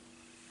terrible.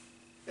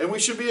 And we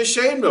should be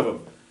ashamed of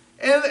them.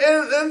 And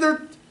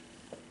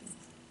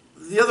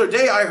the other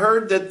day I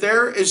heard that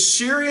there is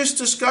serious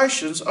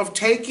discussions of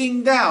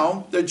taking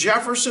down the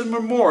Jefferson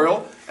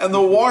Memorial and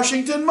the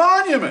Washington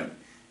Monument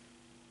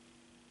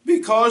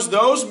because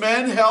those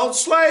men held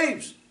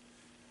slaves.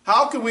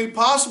 How can we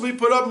possibly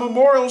put up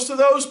memorials to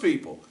those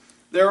people?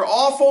 They're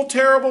awful,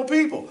 terrible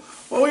people.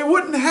 Well, we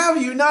wouldn't have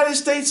a United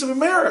States of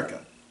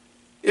America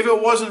if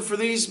it wasn't for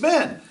these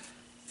men.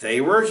 They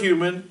were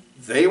human.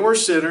 They were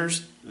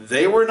sinners.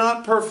 They were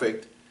not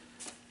perfect.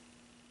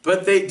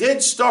 But they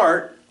did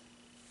start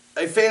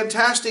a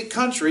fantastic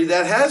country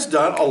that has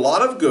done a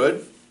lot of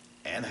good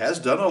and has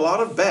done a lot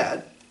of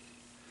bad.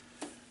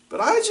 But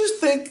I just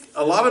think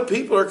a lot of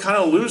people are kind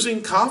of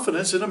losing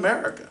confidence in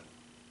America.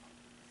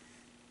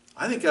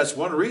 I think that's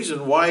one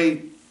reason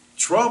why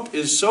Trump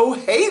is so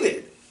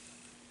hated.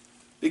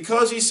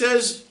 Because he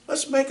says,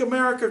 let's make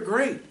America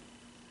great.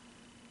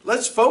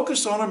 Let's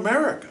focus on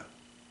America.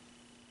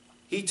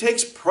 He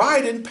takes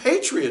pride in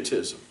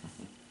patriotism.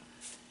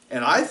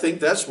 And I think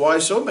that's why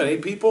so many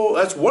people,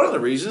 that's one of the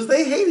reasons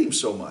they hate him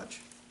so much.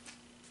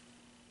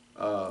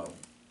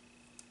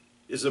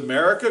 Is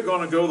America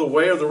going to go the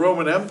way of the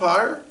Roman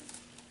Empire?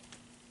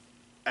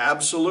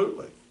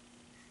 Absolutely.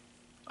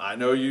 I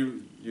know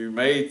you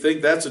may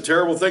think that's a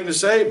terrible thing to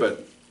say,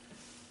 but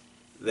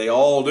they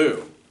all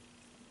do.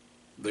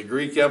 The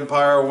Greek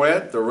Empire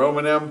went, the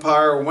Roman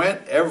Empire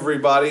went,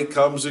 everybody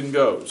comes and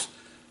goes.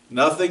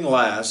 Nothing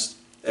lasts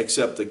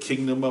except the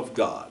kingdom of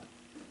God.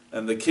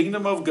 And the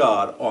kingdom of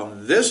God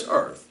on this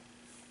earth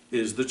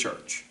is the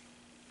church.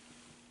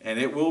 And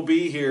it will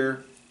be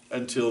here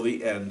until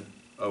the end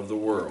of the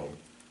world,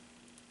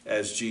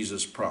 as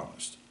Jesus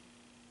promised.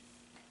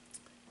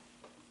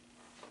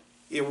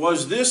 It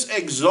was this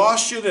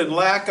exhaustion and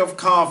lack of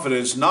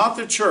confidence, not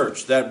the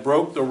church, that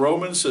broke the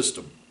Roman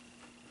system.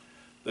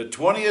 The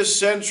 20th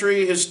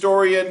century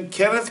historian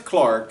Kenneth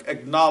Clark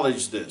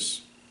acknowledged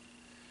this.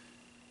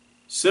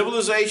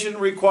 Civilization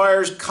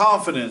requires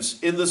confidence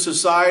in the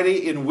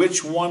society in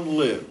which one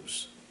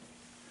lives,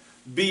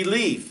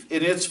 belief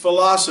in its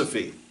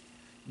philosophy,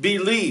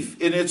 belief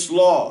in its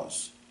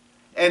laws,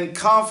 and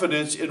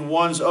confidence in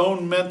one's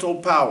own mental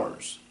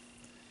powers.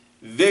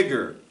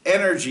 Vigor,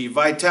 energy,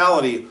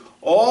 vitality,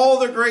 all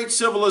the great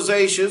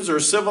civilizations or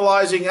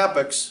civilizing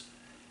epochs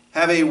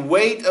have a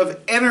weight of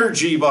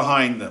energy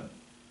behind them.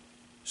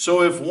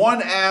 So if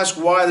one asks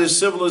why the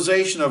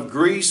civilization of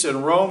Greece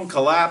and Rome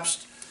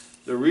collapsed,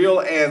 the real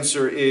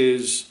answer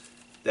is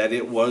that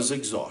it was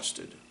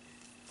exhausted.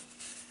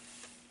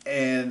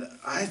 And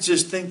I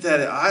just think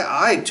that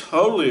I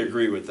totally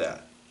agree with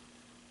that.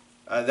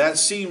 That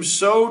seems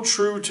so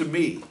true to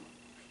me.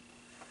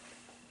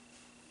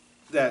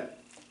 That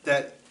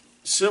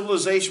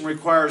civilization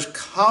requires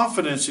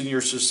confidence in your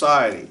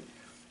society.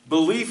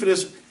 Belief in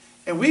it.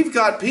 And we've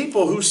got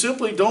people who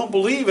simply don't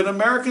believe in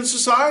American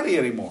society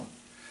anymore.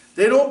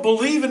 They don't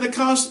believe in the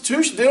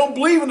Constitution. They don't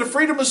believe in the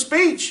freedom of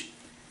speech.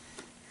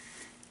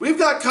 We've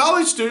got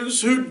college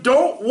students who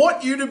don't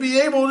want you to be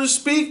able to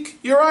speak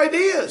your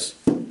ideas.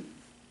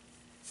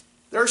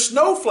 There are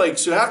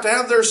snowflakes who have to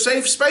have their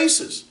safe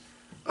spaces.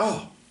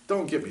 Oh,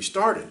 don't get me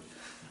started.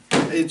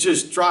 It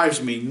just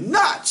drives me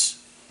nuts.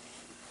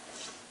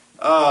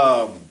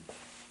 And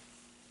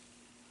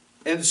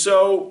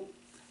so,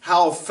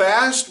 how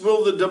fast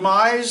will the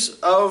demise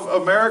of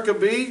America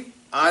be?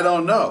 I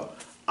don't know.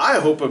 I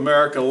hope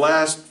America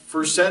lasts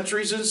for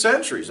centuries and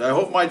centuries. I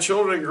hope my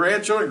children and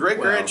grandchildren,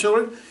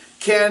 great-grandchildren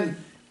can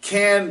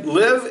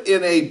live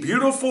in a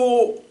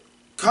beautiful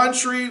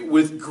country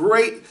with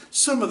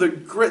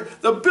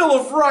the Bill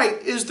of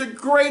Rights is the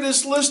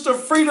greatest list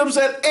of freedoms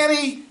that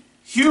any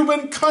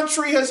human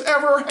country has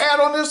ever had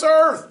on this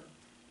earth.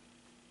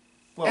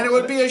 Well, and it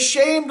would be a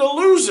shame to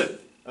lose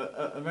it.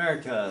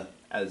 America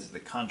as the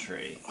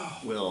country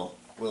will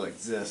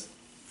exist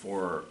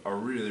for a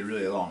really,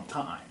 really long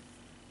time.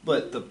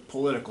 But the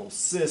political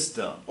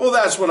system. Well,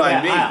 that's what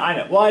I mean. I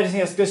know. Well, I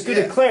just think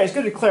it's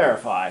good to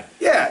clarify.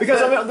 Yeah.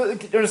 Because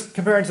they're just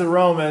comparing to the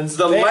Romans.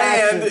 The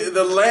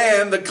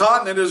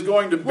continent is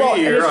going to be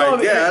here,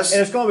 I guess.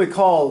 And it's going to be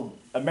called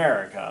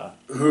America.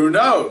 Who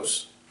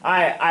knows?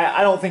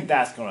 I don't think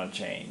that's going to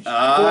change.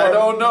 I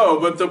don't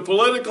know, but the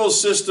political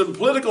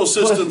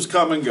systems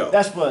come and go.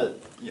 That's what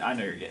I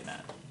know you're getting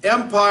at.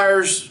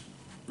 Empires,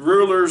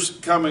 rulers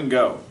come and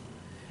go.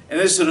 And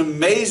it's an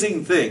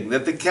amazing thing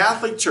that the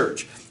Catholic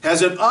Church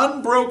has an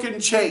unbroken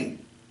chain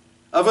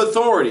of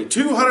authority,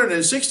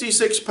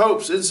 266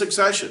 popes in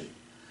succession,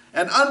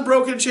 an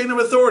unbroken chain of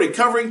authority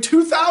covering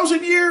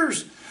 2,000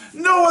 years.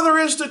 No other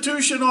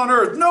institution on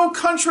earth, no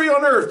country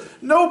on earth,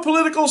 no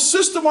political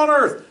system on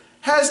earth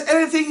has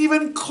anything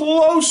even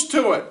close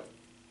to it.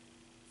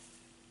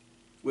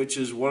 Which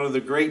is one of the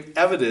great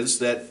evidence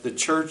that the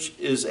church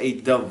is a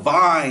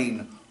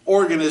divine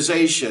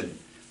organization.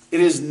 It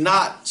is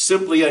not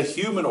simply a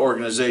human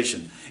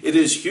organization. It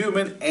is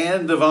human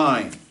and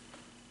divine,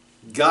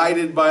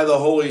 guided by the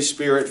Holy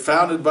Spirit,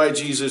 founded by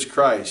Jesus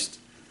Christ.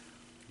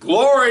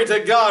 Glory to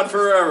God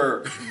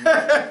forever.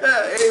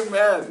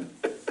 Amen.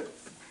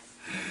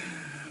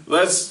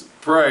 Let's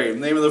pray.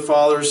 In the name of the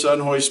Father, Son,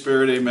 Holy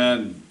Spirit,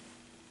 amen.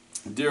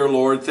 Dear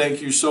Lord,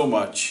 thank you so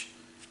much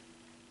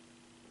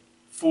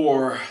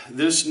for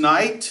this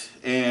night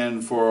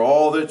and for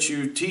all that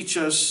you teach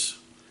us.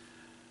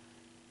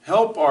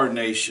 Help our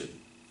nation.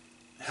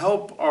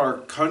 Help our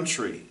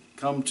country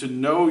come to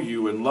know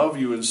you and love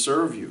you and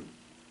serve you.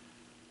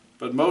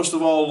 But most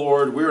of all,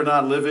 Lord, we're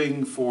not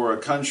living for a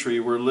country,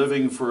 we're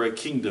living for a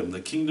kingdom, the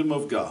kingdom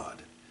of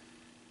God.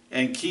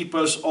 And keep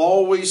us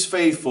always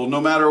faithful, no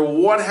matter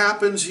what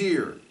happens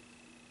here.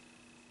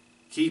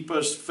 Keep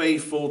us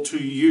faithful to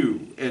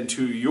you and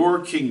to your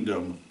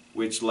kingdom,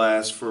 which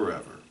lasts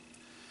forever.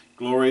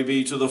 Glory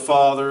be to the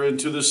Father, and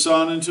to the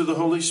Son, and to the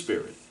Holy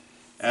Spirit,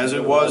 as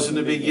it was in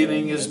the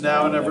beginning, is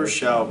now, and ever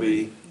shall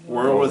be,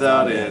 world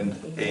without end.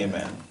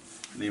 Amen.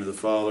 In the name of the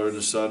Father, and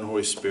the Son, and the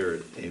Holy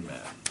Spirit.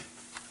 Amen.